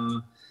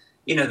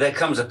 There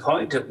comes a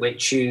point at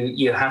which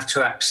you have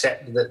to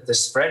accept that the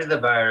spread of the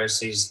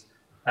virus is,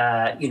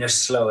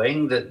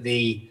 slowing, that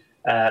the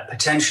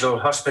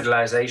potential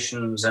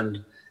hospitalizations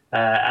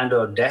and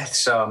or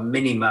deaths are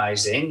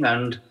minimizing.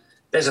 And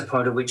there's a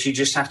point at which you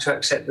just have to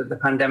accept that the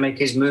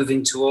pandemic is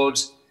moving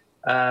towards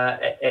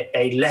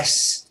a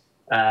less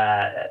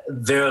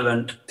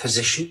virulent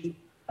position,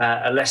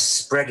 a less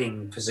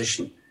spreading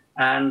position,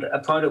 and a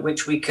point at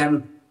which we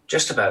can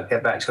just about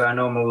get back to our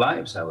normal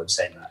lives, I would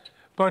say, Matt.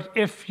 But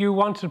if you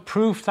wanted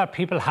proof that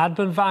people had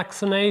been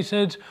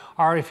vaccinated,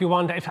 or if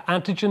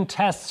antigen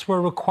tests were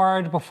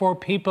required before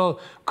people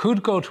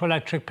could go to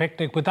Electric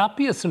Picnic, would that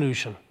be a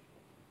solution?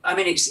 I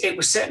mean, it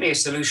was certainly a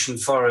solution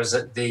for us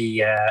at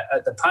the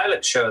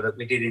pilot show that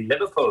we did in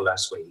Liverpool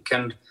last week,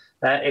 and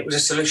it was a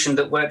solution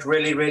that worked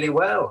really, really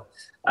well.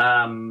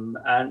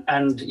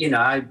 And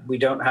we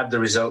don't have the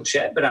results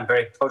yet, but I'm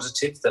very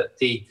positive that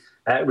the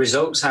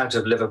results out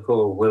of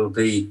Liverpool will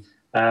be,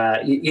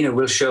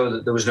 will show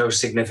that there was no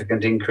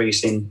significant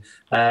increase in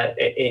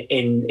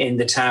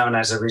the town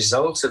as a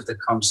result of the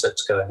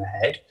concerts going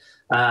ahead.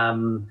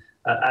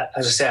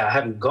 As I say, I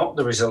haven't got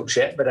the results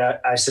yet, but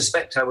I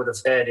suspect I would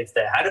have heard if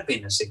there had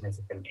been a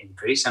significant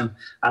increase, and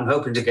I'm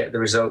hoping to get the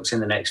results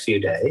in the next few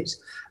days.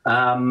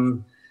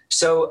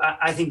 So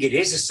I think it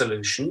is a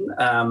solution.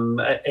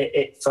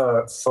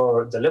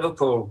 For the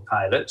Liverpool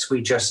pilots,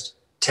 we just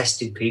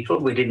tested people.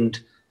 We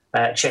didn't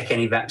check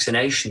any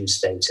vaccination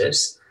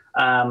status.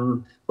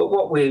 But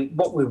what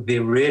we'd be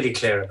really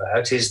clear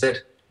about is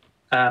that,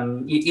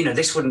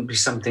 this wouldn't be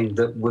something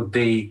that would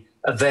be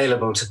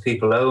available to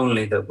people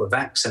only that were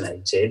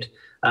vaccinated.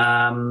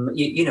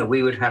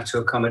 We would have to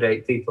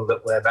accommodate people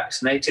that were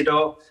vaccinated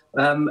or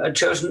had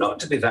chosen not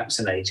to be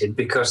vaccinated,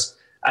 because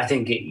I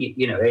think, we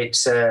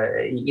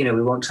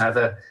want to have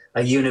a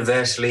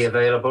universally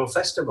available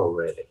festival,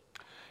 really.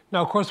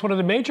 Now, of course, one of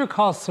the major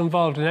costs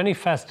involved in any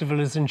festival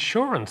is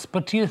insurance.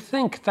 But do you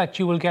think that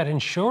you will get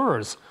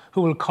insurers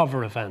who will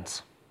cover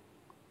events?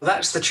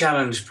 That's the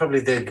challenge.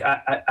 Probably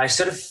I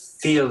sort of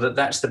feel that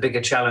that's the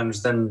bigger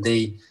challenge than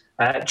the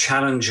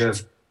challenge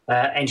of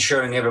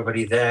ensuring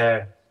everybody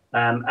there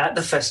at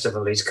the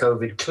festival is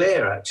COVID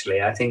clear,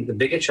 actually. I think the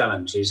bigger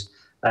challenge is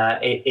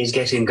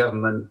getting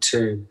government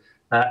to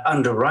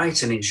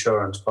underwrite an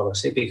insurance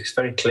policy, because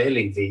very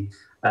clearly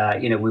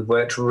we've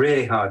worked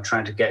really hard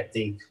trying to get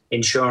the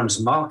insurance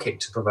market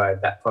to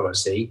provide that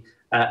policy,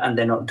 and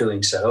they're not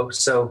doing so.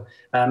 So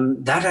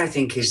that, I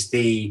think, is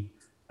it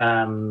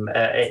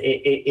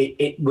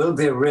will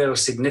be a real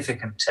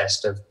significant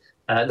test of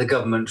the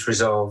government's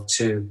resolve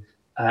to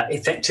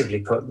effectively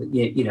put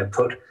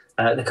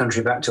the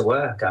country back to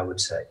work, I would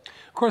say.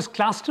 Of course,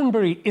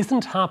 Glastonbury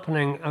isn't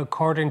happening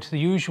according to the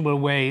usual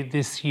way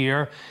this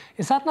year.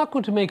 Is that not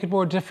going to make it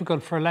more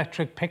difficult for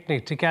Electric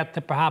Picnic to get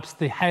perhaps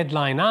the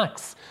headline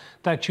acts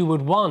that you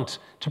would want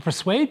to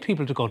persuade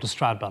people to go to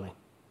Stradbally?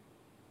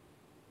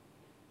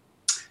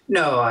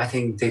 No, I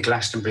think the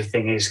Glastonbury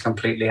thing is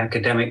completely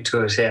academic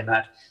to us here,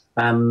 Matt.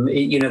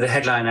 The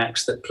headline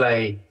acts that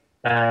play,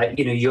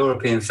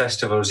 European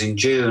festivals in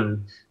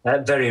June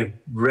very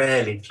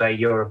rarely play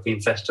European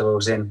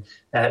festivals in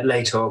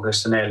late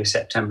August and early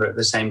September at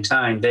the same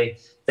time. They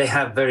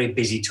have very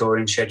busy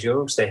touring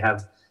schedules. They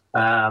have,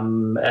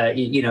 and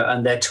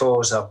their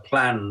tours are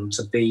planned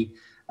to be,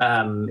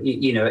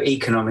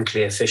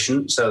 economically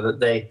efficient, so that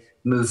they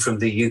move from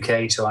the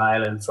UK to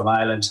Ireland, from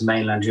Ireland to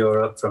mainland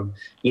Europe, from,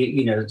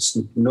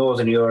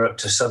 Northern Europe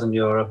to Southern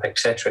Europe,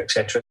 etc.,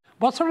 etc.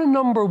 What sort of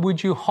number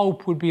would you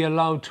hope would be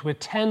allowed to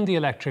attend the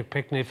Electric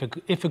Picnic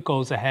if it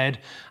goes ahead?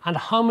 And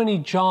how many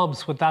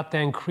jobs would that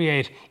then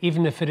create,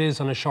 even if it is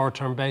on a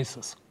short-term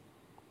basis?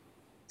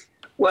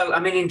 Well,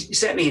 I mean,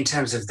 certainly in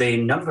terms of the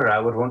number, I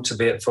would want to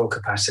be at full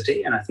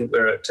capacity. And I think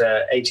we're at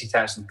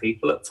 80,000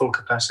 people at full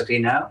capacity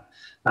now.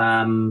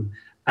 And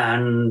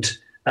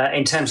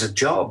in terms of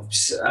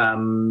jobs,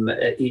 I'm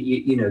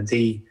going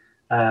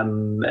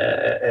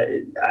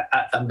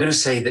to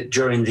say that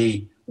during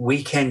the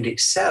weekend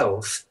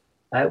itself,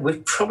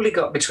 we've probably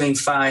got between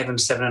 5,000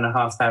 and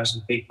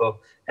 7,500 people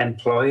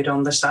employed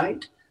on the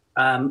site.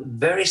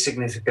 Very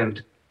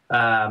significant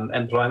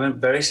employment,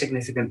 very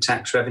significant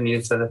tax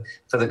revenue for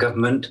the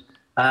government.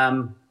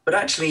 But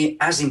actually,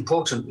 as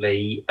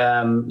importantly,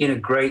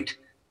 great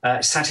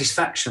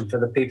satisfaction for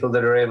the people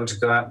that are able to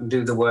go out and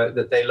do the work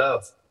that they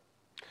love.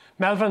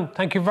 Melvyn,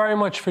 thank you very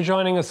much for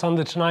joining us on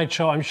The Tonight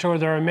Show. I'm sure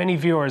there are many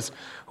viewers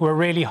who are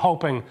really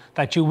hoping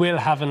that you will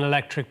have an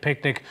Electric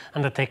Picnic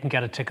and that they can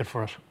get a ticket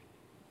for it.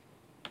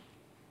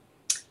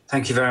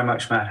 Thank you very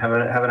much, Matt. Have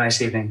a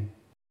nice evening.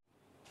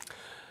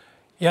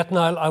 Yet,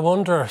 Niall, I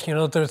wonder,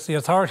 the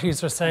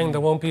authorities are saying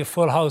there won't be a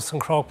full house in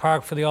Croke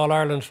Park for the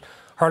All-Ireland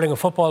hurling and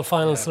football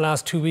finals the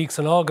last 2 weeks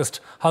in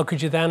August. How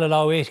could you then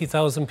allow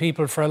 80,000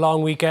 people for a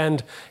long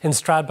weekend in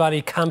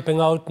Stradbally camping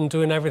out and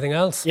doing everything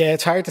else? Yeah,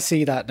 it's hard to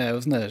see that now,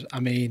 isn't it? I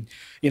mean,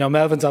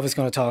 Melvin's obviously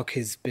going to talk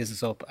his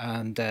business up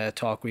and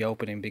talk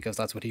reopening, because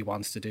that's what he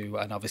wants to do.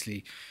 And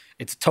obviously,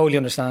 it's totally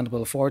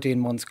understandable. 14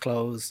 months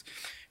closed.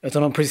 It's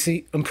an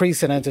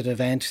unprecedented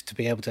event to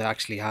be able to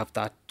actually have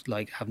that,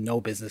 have no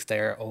business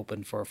there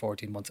open for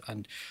 14 months.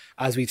 And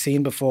as we've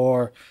seen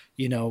before,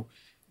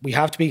 we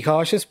have to be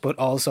cautious, but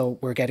also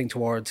we're getting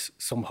towards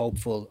some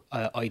hopeful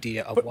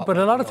idea of what... But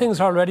a lot of things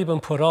have already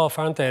been put off,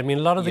 aren't they? I mean,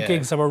 a lot of the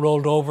gigs that were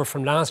rolled over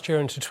from last year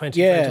into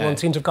 2021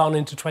 seem to have gone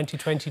into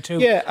 2022.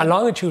 Yeah. And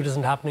Longitude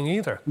isn't happening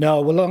either.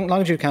 No, well,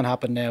 Longitude can't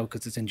happen now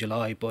because it's in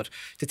July. But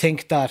to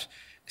think that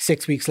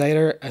 6 weeks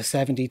later, a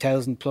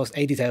 70,000 plus,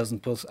 80,000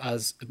 plus,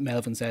 as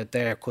Melvyn said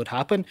there, could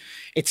happen,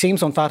 it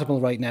seems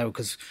unfathomable right now,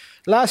 because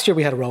last year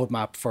we had a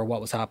roadmap for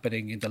what was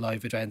happening in the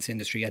live events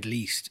industry, at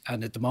least,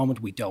 and at the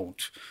moment we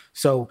don't.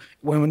 So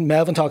when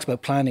Melvyn talks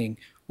about planning,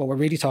 What we're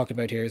really talking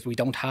about here is we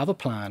don't have a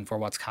plan for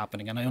what's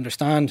happening. And I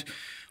understand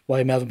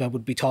why Melvin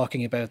would be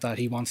talking about that.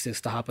 He wants this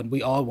to happen.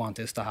 We all want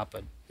this to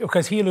happen.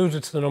 Because he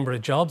alluded to the number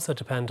of jobs that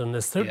depend on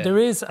this. There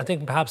is, I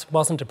think perhaps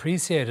wasn't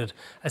appreciated,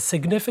 a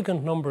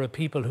significant number of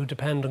people who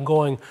depend on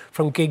going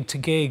from gig to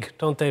gig,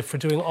 don't they, for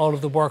doing all of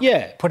the work,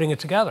 putting it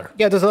together.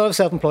 Yeah, there's a lot of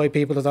self-employed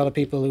people. There's a lot of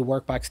people who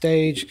work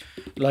backstage,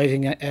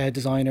 lighting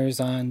designers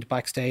and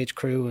backstage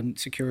crew and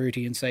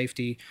security and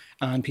safety,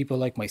 and people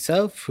like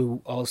myself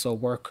who also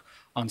work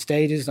on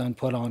stages and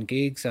put on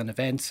gigs and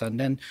events. And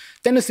then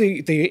there's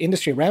the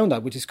industry around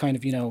that, which is kind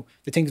of,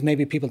 the things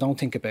maybe people don't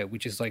think about,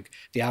 which is like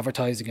the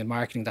advertising and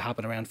marketing that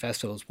happen around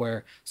festivals,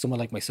 where someone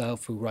like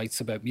myself who writes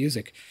about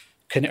music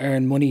can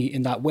earn money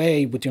in that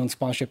way with doing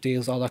sponsorship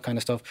deals, all that kind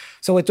of stuff.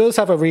 So it does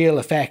have a real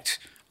effect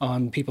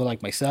on people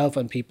like myself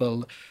and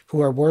people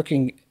who are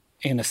working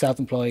in a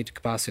self-employed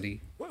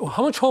capacity.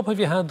 How much hope have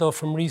you had, though,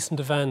 from recent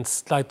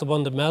events like the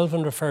one that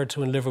Melvin referred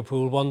to in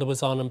Liverpool, one that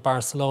was on in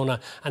Barcelona,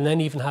 and then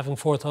even having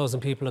 4,000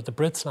 people at the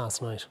Brits last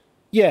night?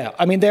 Yeah,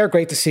 I mean, they're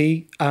great to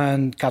see.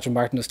 And Catherine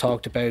Martin has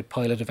talked about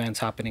pilot events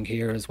happening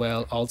here as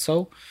well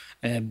also.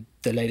 The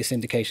latest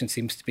indication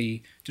seems to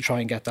be to try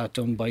and get that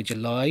done by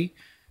July.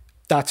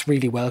 That's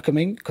really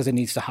welcoming because it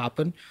needs to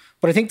happen.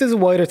 But I think there's a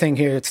wider thing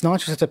here. It's not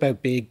just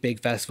about big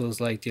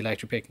festivals like the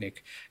Electric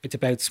Picnic. It's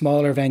about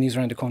smaller venues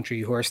around the country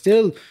who are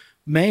still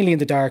mainly in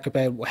the dark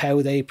about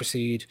how they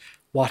proceed,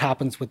 what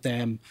happens with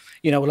them.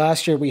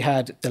 Last year we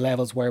had the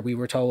levels where we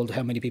were told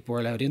how many people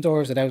were allowed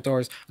indoors and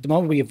outdoors. At the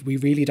moment, we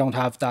really don't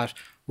have that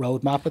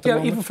roadmap at the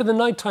moment. Even for the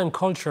nighttime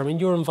culture, I mean,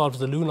 you're involved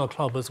with the Luna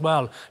Club as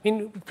well. I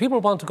mean,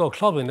 people want to go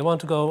clubbing, they want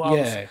to go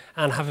out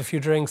and have a few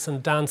drinks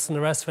and dance and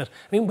the rest of it.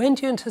 I mean, when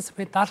do you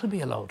anticipate that'll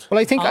be allowed? Well,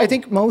 I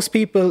think most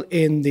people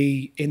in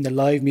the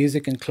live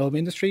music and club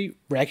industry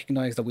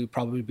recognise that we'll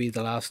probably be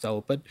the last to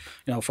open.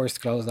 First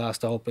to close,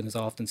 last to open is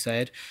often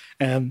said.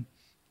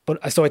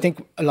 So I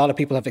think a lot of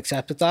people have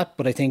accepted that,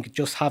 but I think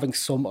just having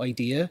some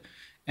idea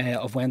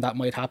of when that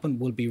might happen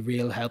will be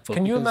real helpful.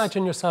 Can you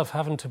imagine yourself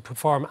having to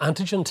perform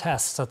antigen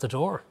tests at the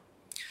door?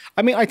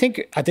 I mean, I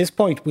think at this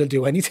point we'll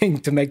do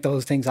anything to make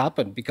those things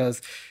happen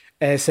because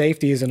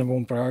safety is the number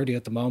one priority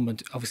at the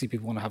moment. Obviously,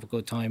 people want to have a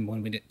good time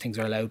when things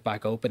are allowed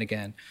back open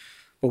again,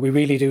 but we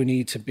really do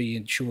need to be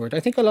insured. I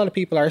think a lot of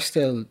people are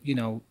still,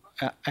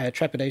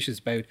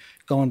 trepidatious about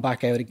going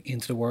back out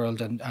into the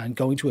world and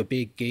going to a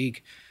big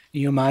gig.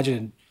 You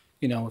imagine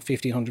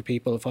 1,500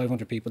 people,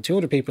 500 people,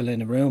 200 people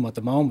in a room at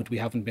the moment. We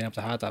haven't been able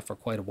to have that for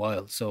quite a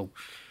while. So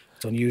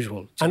it's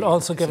unusual. And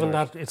also given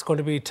that it's going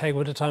to be take a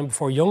bit of time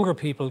before younger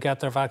people get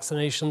their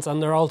vaccinations,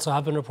 and there also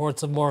have been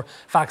reports of more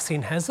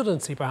vaccine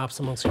hesitancy perhaps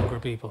amongst younger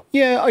people.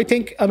 Yeah,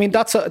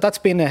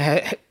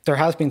 there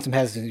has been some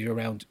hesitancy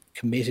around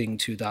committing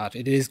to that.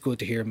 It is good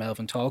to hear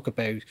Melvin talk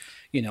about,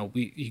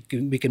 we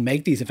can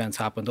make these events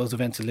happen. Those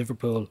events in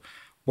Liverpool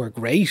were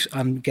great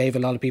and gave a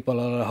lot of people a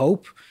lot of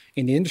hope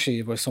in the industry.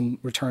 There was some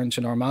return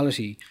to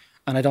normality.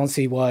 And I don't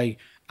see why,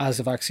 as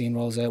the vaccine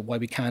rolls out, why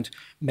we can't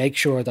make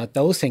sure that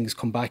those things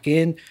come back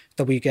in,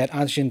 that we get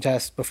antigen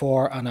tests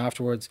before and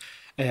afterwards,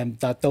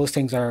 that those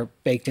things are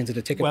baked into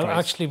the ticket price. Well,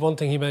 actually, one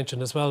thing he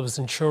mentioned as well was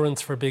insurance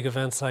for big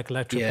events like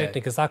Electric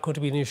Picnic. Is that going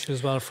to be an issue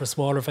as well for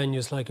smaller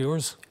venues like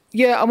yours?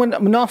 Yeah, I mean,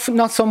 not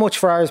so much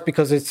for ours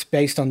because it's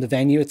based on the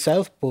venue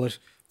itself, but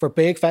for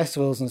big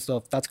festivals and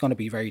stuff, that's going to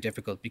be very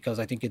difficult because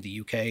I think in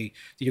the UK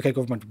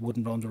government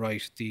wouldn't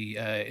underwrite the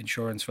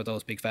insurance for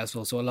those big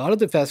festivals. So a lot of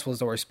the festivals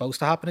that were supposed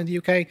to happen in the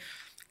UK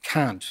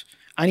can't.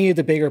 Any of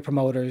the bigger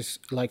promoters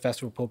like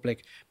Festival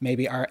Republic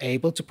maybe are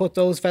able to put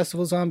those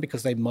festivals on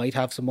because they might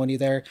have some money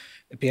there,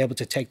 be able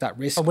to take that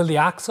risk. Or will the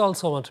acts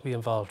also want to be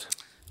involved?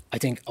 I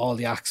think all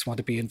the acts want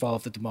to be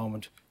involved at the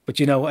moment.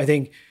 But, I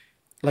think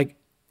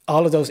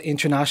all of those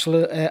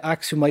international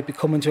acts who might be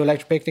coming to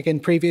Electric Picnic in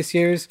previous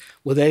years,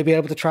 will they be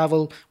able to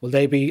travel? Will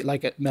they be,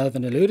 like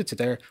Melvin alluded to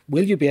there,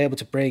 will you be able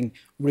to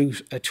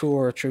route a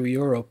tour through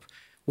Europe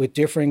with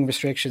differing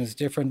restrictions,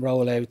 different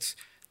rollouts?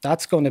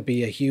 That's going to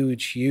be a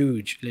huge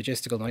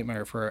logistical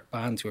nightmare for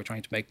bands who are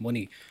trying to make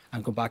money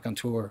and come back on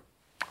tour.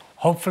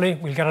 Hopefully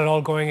we'll get it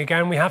all going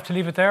again. We have to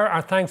leave it there.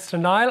 Our thanks to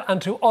Niall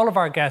and to all of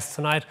our guests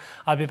tonight.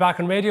 I'll be back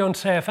on radio on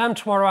Today FM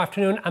tomorrow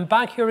afternoon and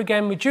back here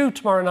again with you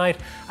tomorrow night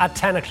at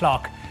 10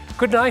 o'clock.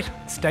 Good night,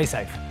 stay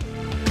safe.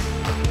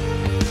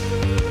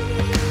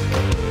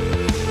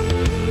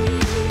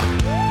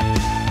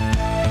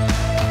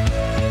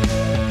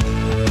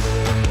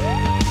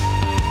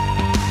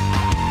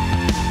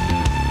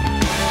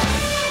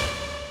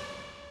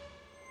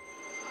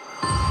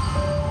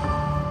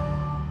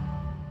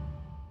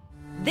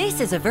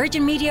 This is a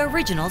Virgin Media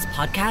Originals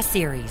podcast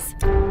series.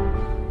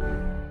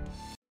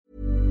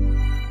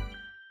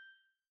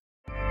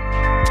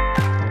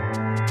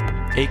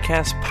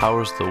 Acast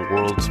powers the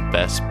world's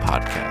best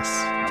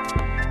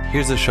podcasts.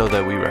 Here's a show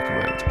that we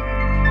recommend.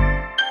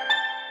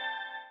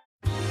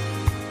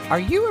 Are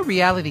you a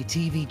reality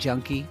TV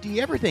junkie? Do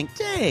you ever think,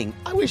 dang,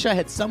 I wish I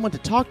had someone to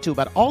talk to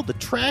about all the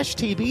trash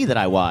TV that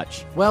I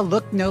watch? Well,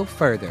 look no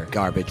further,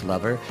 garbage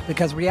lover,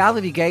 because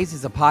Reality Gaze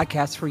is a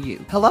podcast for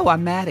you. Hello,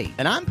 I'm Maddie.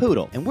 And I'm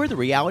Poodle, and we're the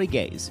Reality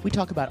Gaze. We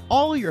talk about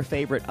all your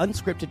favorite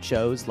unscripted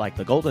shows like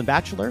The Golden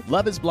Bachelor,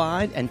 Love is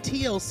Blind, and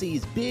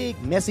TLC's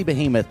big, messy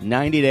behemoth,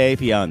 90 Day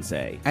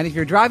Fiancé. And if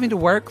you're driving to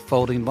work,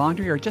 folding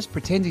laundry, or just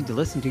pretending to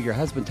listen to your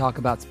husband talk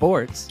about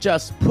sports,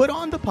 just put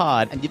on the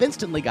pod, and you've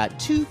instantly got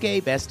two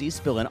gay besties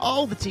spilling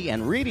all the tea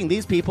and reading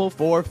these people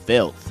for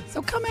filth.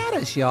 So come at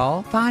us,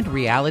 y'all. Find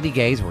Reality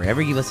Gaze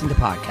wherever you listen to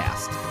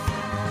podcasts.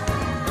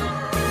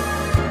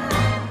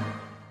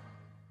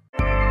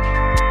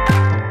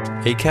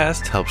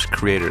 Acast helps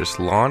creators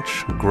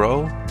launch,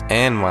 grow,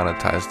 and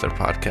monetize their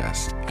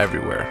podcasts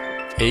everywhere.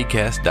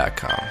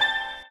 Acast.com.